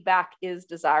feedback is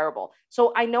desirable.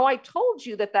 So I know I told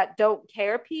you that don't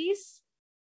care piece.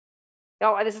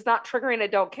 No, this is not triggering a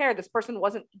don't care. This person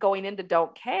wasn't going into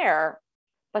don't care,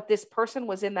 but this person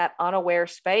was in that unaware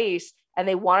space, and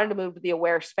they wanted to move to the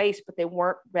aware space, but they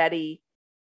weren't ready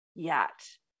yet.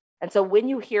 And so when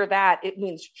you hear that, it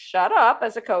means shut up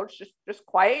as a coach, just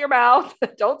quiet your mouth,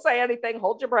 don't say anything,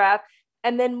 hold your breath,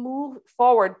 and then move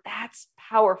forward. That's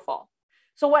powerful.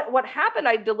 So what happened,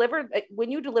 I delivered,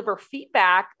 when you deliver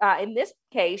feedback, in this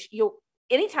case,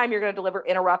 anytime you're going to deliver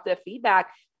interruptive feedback,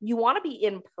 you want to be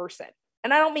in person.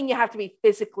 And I don't mean you have to be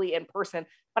physically in person,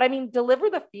 but I mean,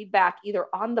 deliver the feedback either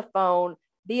on the phone,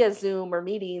 via Zoom or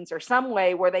meetings, or some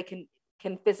way where they can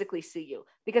physically see you.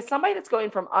 Because somebody that's going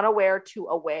from unaware to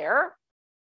aware,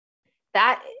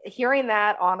 that hearing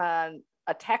that on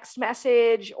a text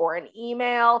message or an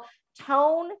email,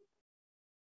 tone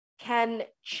can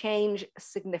change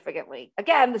significantly.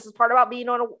 Again, this is part about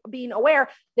being aware.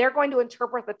 They're going to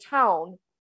interpret the tone,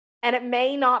 and it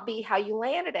may not be how you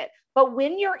landed it. But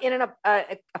when you're in a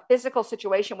physical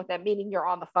situation with them, meaning you're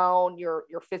on the phone, you're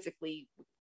physically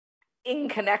in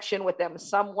connection with them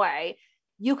some way,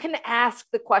 you can ask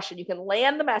the question, you can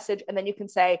land the message, and then you can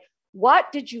say,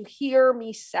 what did you hear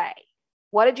me say?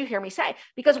 What did you hear me say?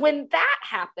 Because when that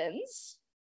happens,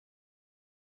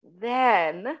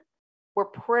 then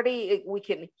we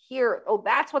can hear, oh,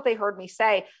 that's what they heard me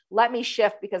say. Let me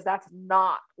shift, because that's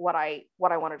not what I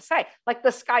wanted to say. Like,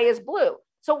 the sky is blue.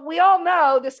 So we all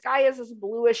know the sky is this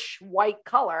bluish white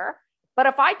color. But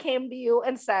if I came to you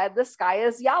and said, the sky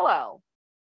is yellow,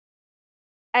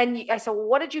 and I said, well,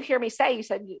 what did you hear me say? You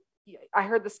said, I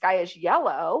heard the sky is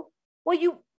yellow.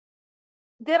 Well,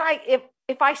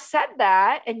 if I said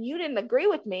that and you didn't agree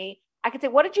with me, I could say,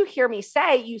 what did you hear me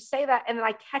say? You say that, and then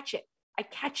I catch it. I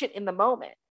catch it in the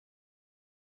moment.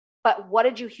 But what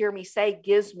did you hear me say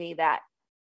gives me that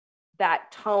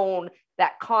tone,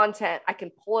 that content. I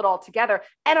can pull it all together,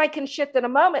 and I can shift in a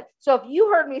moment. So if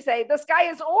you heard me say the sky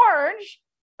is orange,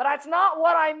 but that's not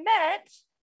what I meant.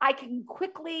 I can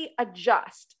quickly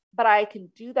adjust, but I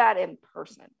can do that in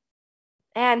person.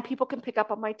 And people can pick up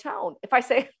on my tone. If I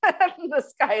say the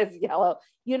sky is yellow,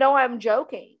 I'm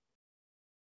joking,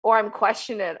 or I'm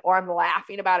questioning it, or I'm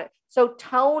laughing about it. So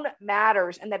tone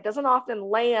matters, and that doesn't often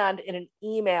land in an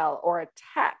email or a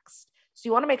text. So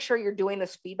you want to make sure you're doing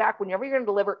this feedback. Whenever you're going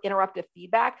to deliver interruptive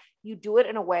feedback, you do it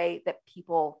in a way that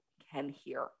people can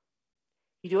hear.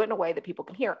 You do it in a way that people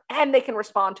can hear and they can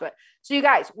respond to it. So you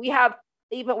guys, we're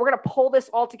going to pull this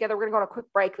all together. We're going to go on a quick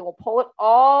break and we'll pull it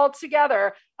all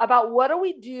together about what do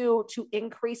we do to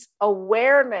increase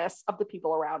awareness of the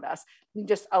people around us. We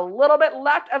just a little bit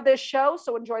left of this show.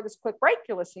 So enjoy this quick break.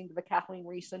 You're listening to the Kathleen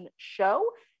Riessen Show,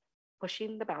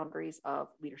 pushing the boundaries of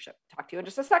leadership. Talk to you in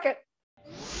just a second.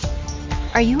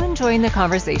 Are you enjoying the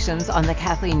conversations on the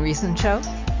Kathleen Riessen Show?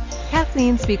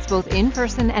 Kathleen speaks both in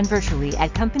person and virtually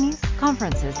at companies,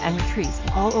 conferences, and retreats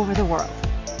all over the world.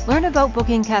 Learn about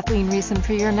booking Kathleen Riessen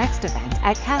for your next event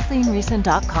at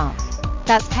KathleenRiessen.com.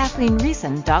 That's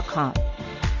KathleenRiessen.com.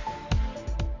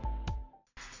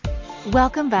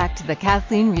 Welcome back to the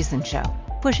Kathleen Riessen Show,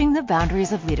 pushing the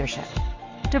boundaries of leadership.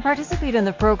 To participate in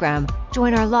the program,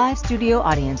 join our live studio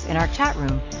audience in our chat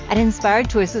room at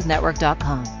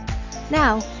InspiredChoicesNetwork.com.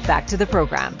 Now, back to the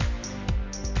program.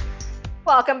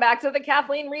 Welcome back to the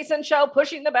Kathleen Riessen Show,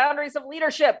 pushing the boundaries of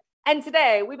leadership. And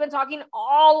today we've been talking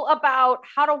all about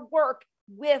how to work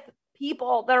with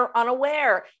people that are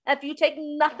unaware. And if you take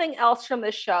nothing else from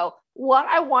this show, what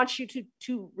I want you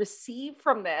to receive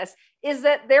from this is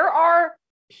that there are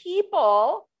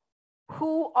people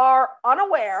who are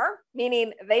unaware,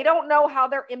 meaning they don't know how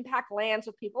their impact lands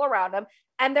with people around them.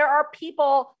 And there are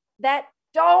people that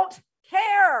don't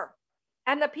care.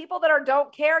 And the people that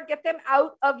don't care, get them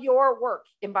out of your work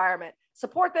environment.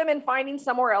 Support them in finding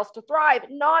somewhere else to thrive,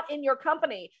 not in your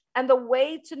company. And the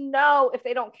way to know if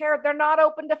they don't care, they're not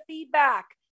open to feedback.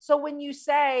 So when you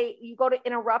say you go to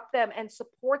interrupt them and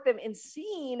support them in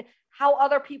seeing how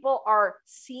other people are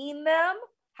seeing them,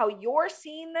 how you're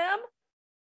seeing them,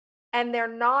 and they're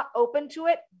not open to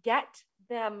it, get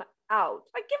them out.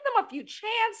 Like, give them a few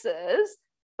chances,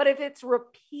 but if it's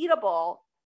repeatable,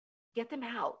 get them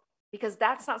out. Because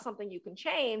that's not something you can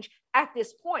change at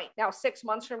this point. Now, 6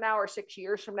 months from now or 6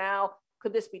 years from now,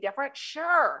 could this be different?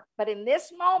 Sure. But in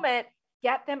this moment,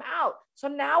 get them out. So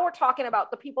now we're talking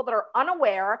about the people that are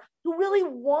unaware, who really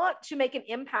want to make an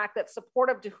impact that's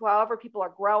supportive to however people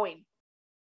are growing.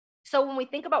 So when we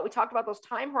talked about those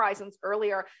time horizons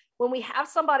earlier, when we have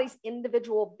somebody's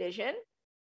individual vision,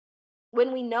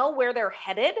 when we know where they're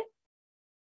headed,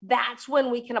 that's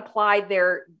when we can apply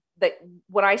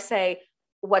when I say,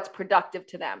 what's productive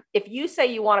to them. If you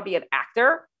say you want to be an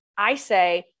actor, I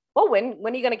say, well, when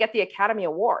are you going to get the Academy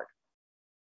Award?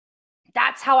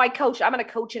 That's how I coach. I'm going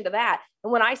to coach into that.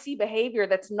 And when I see behavior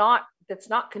that's not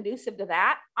conducive to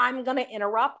that, I'm going to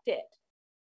interrupt it.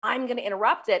 I'm going to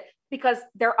interrupt it because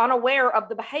they're unaware of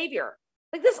the behavior.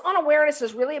 Like, this unawareness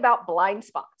is really about blind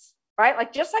spots, right?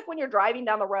 Like, just like when you're driving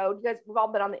down the road, you guys, we've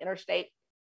all been on the interstate,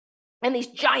 and these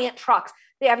giant trucks,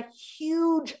 they have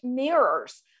huge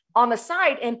mirrors on the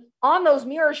side. And on those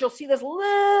mirrors, you'll see this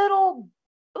little,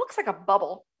 it looks like a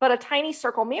bubble, but a tiny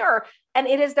circle mirror. And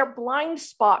it is their blind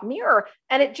spot mirror.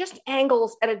 And it just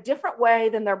angles at a different way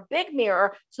than their big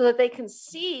mirror so that they can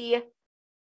see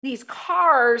these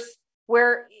cars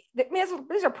where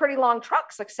these are pretty long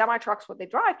trucks, like semi-trucks, what they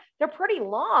drive, they're pretty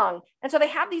long. And so they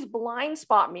have these blind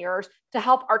spot mirrors to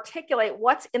help articulate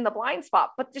what's in the blind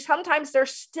spot. But sometimes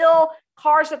there's still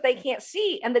cars that they can't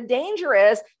see. And the danger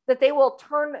is that they will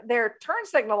turn their turn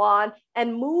signal on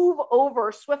and move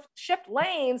over shift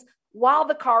lanes while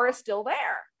the car is still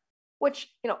there, which,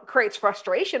 creates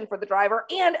frustration for the driver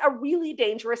and a really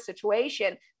dangerous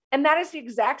situation. And that is the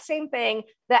exact same thing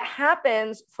that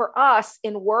happens for us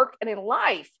in work and in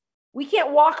life. We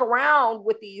can't walk around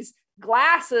with these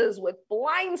glasses with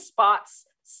blind spots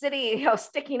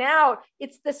sticking out.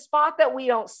 It's the spot that we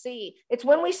don't see. It's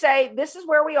when we say, this is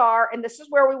where we are and this is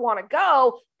where we want to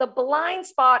go. The blind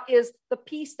spot is the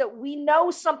piece that we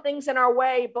know something's in our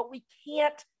way, but we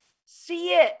can't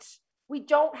see it. We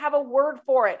don't have a word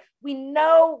for it. We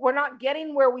know we're not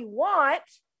getting where we want.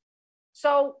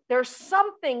 So there's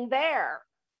something there.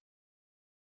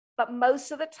 But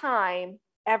most of the time,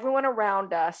 everyone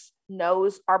around us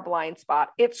knows our blind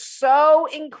spot. It's so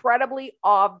incredibly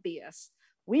obvious.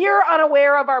 We are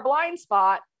unaware of our blind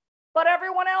spot, but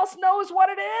everyone else knows what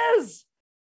it is.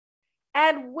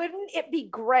 And wouldn't it be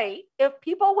great if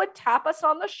people would tap us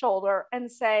on the shoulder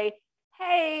and say,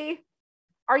 hey,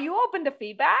 are you open to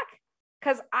feedback?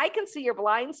 Because I can see your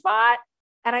blind spot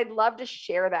and I'd love to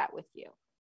share that with you.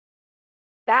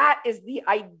 That is the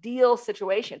ideal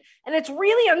situation. And it's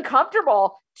really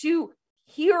uncomfortable to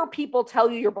hear people tell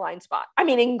you your blind spot. I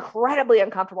mean, incredibly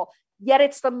uncomfortable, yet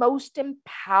it's the most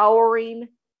empowering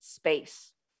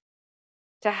space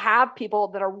to have people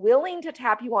that are willing to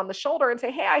tap you on the shoulder and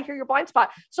say, hey, I hear your blind spot.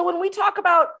 So when we talk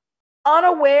about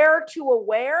unaware to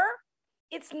aware,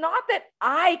 it's not that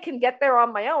I can get there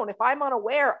on my own. If I'm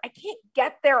unaware, I can't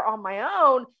get there on my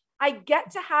own. I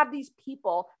get to have these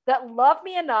people that love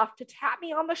me enough to tap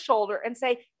me on the shoulder and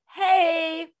say,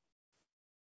 hey,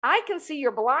 I can see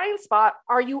your blind spot.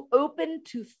 Are you open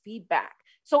to feedback?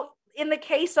 So in the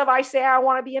case of, I say I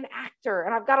want to be an actor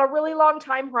and I've got a really long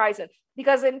time horizon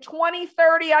because in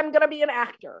 2030, I'm going to be an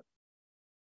actor.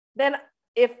 Then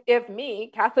if me,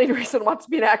 Kathleen Riessen, wants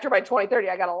to be an actor by 2030,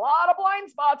 I got a lot of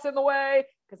blind spots in the way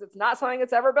because it's not something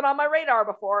that's ever been on my radar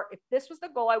before. If this was the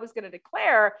goal I was going to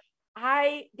declare,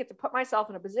 I get to put myself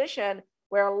in a position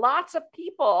where lots of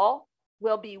people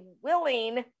will be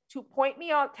willing to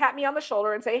tap me on the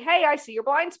shoulder and say, hey, I see your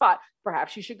blind spot.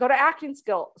 Perhaps you should go to acting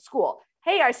school.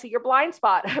 Hey, I see your blind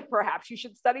spot. Perhaps you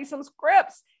should study some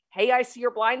scripts. Hey, I see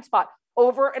your blind spot,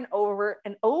 over and over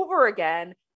and over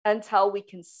again until we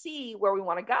can see where we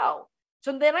want to go.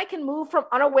 So then I can move from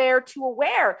unaware to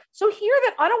aware. So here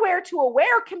that unaware to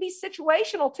aware can be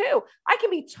situational too. I can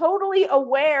be totally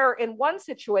aware in one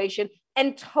situation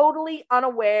and totally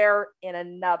unaware in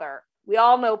another. We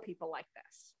all know people like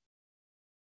this,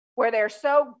 where they're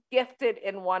so gifted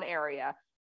in one area,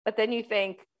 but then you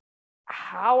think,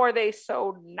 how are they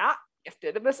so not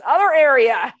gifted in this other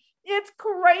area? It's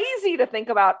crazy to think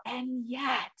about. And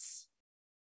yet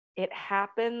it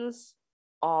happens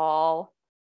all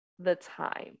the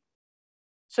time.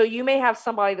 So you may have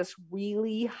somebody that's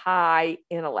really high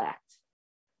intellect,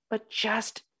 but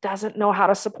just doesn't know how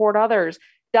to support others,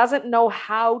 doesn't know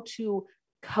how to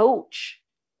coach.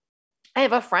 I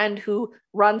have a friend who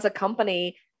runs a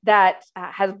company that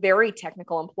has very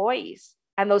technical employees.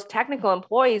 And those technical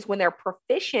employees, when they're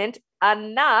proficient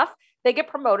enough, they get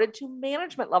promoted to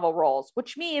management level roles,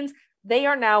 which means they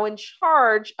are now in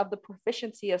charge of the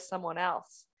proficiency of someone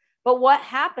else. But what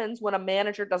happens when a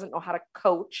manager doesn't know how to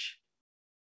coach?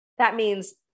 That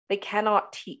means they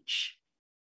cannot teach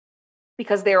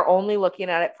because they're only looking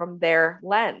at it from their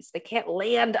lens. They can't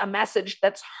land a message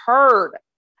that's heard.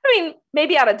 I mean,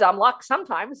 maybe out of dumb luck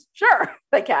sometimes, sure,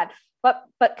 they can.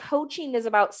 But coaching is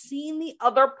about seeing the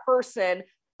other person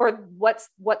for what's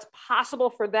possible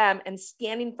for them and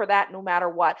standing for that no matter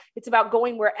what. It's about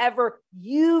going wherever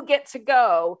you get to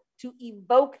go to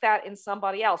evoke that in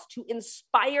somebody else, to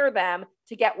inspire them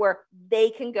to get where they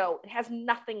can go. It has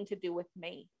nothing to do with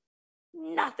me.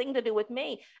 Nothing to do with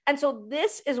me. And so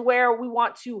this is where we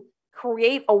want to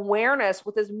create awareness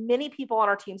with as many people on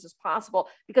our teams as possible,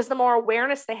 because the more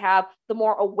awareness they have, the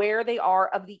more aware they are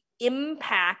of the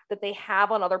impact that they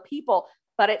have on other people.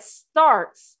 But it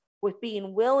starts with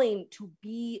being willing to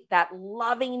be that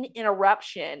loving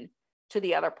interruption to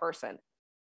the other person,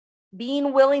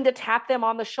 being willing to tap them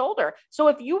on the shoulder. So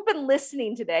if you've been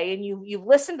listening today and you've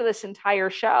listened to this entire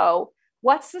show,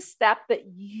 what's the step that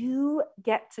you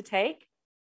get to take?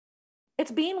 It's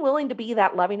being willing to be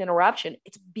that loving interruption.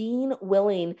 It's being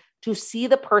willing to see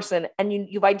the person, and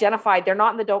you've identified they're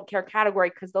not in the don't care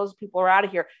category because those people are out of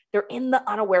here. They're in the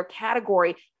unaware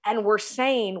category, and we're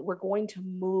saying we're going to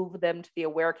move them to the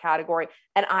aware category,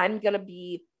 and I'm going to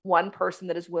be one person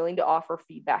that is willing to offer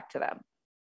feedback to them,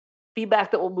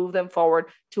 feedback that will move them forward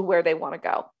to where they want to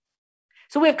go.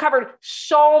 So we've covered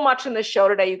so much in this show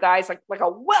today, you guys, like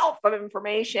a wealth of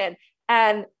information.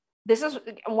 And this is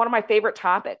one of my favorite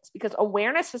topics because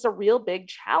awareness is a real big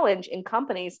challenge in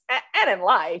companies and in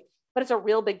life, but it's a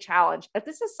real big challenge. If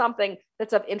this is something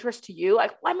that's of interest to you,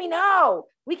 let me know.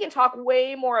 We can talk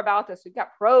way more about this. We've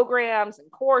got programs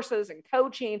and courses and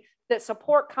coaching that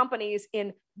support companies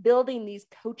in building these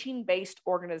coaching-based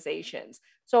organizations.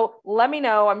 So let me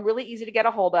know. I'm really easy to get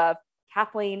a hold of.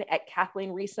 Kathleen at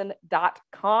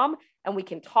KathleenRiessen.com. And we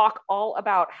can talk all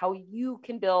about how you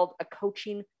can build a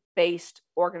coaching-based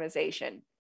organization.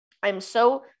 I'm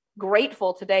so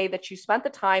grateful today that you spent the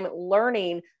time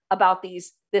learning about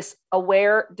this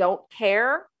aware, don't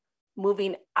care,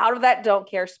 moving out of that don't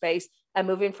care space and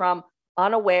moving from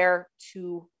unaware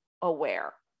to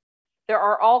aware. There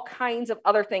are all kinds of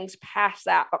other things past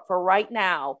that, but for right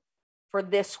now, for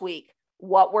this week,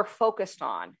 what we're focused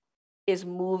on is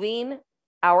moving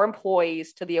our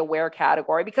employees to the aware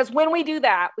category, because when we do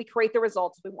that, we create the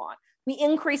results we want. We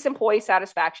increase employee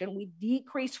satisfaction, we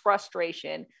decrease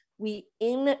frustration, we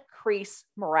increase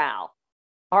morale.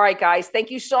 All right, guys, thank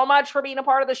you so much for being a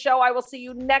part of the show. I will see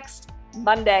you next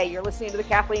Monday. You're listening to the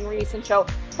Kathleen Riessen Show,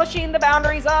 pushing the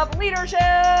boundaries of leadership.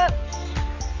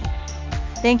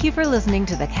 Thank you for listening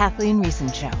to The Kathleen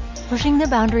Riessen Show, pushing the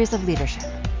boundaries of leadership.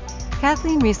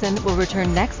 Kathleen Riessen will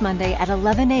return next Monday at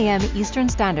 11 a.m. Eastern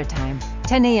Standard Time,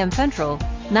 10 a.m. Central,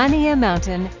 9 a.m.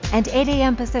 Mountain, and 8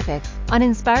 a.m. Pacific on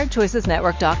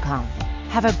InspiredChoicesNetwork.com.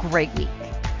 Have a great week.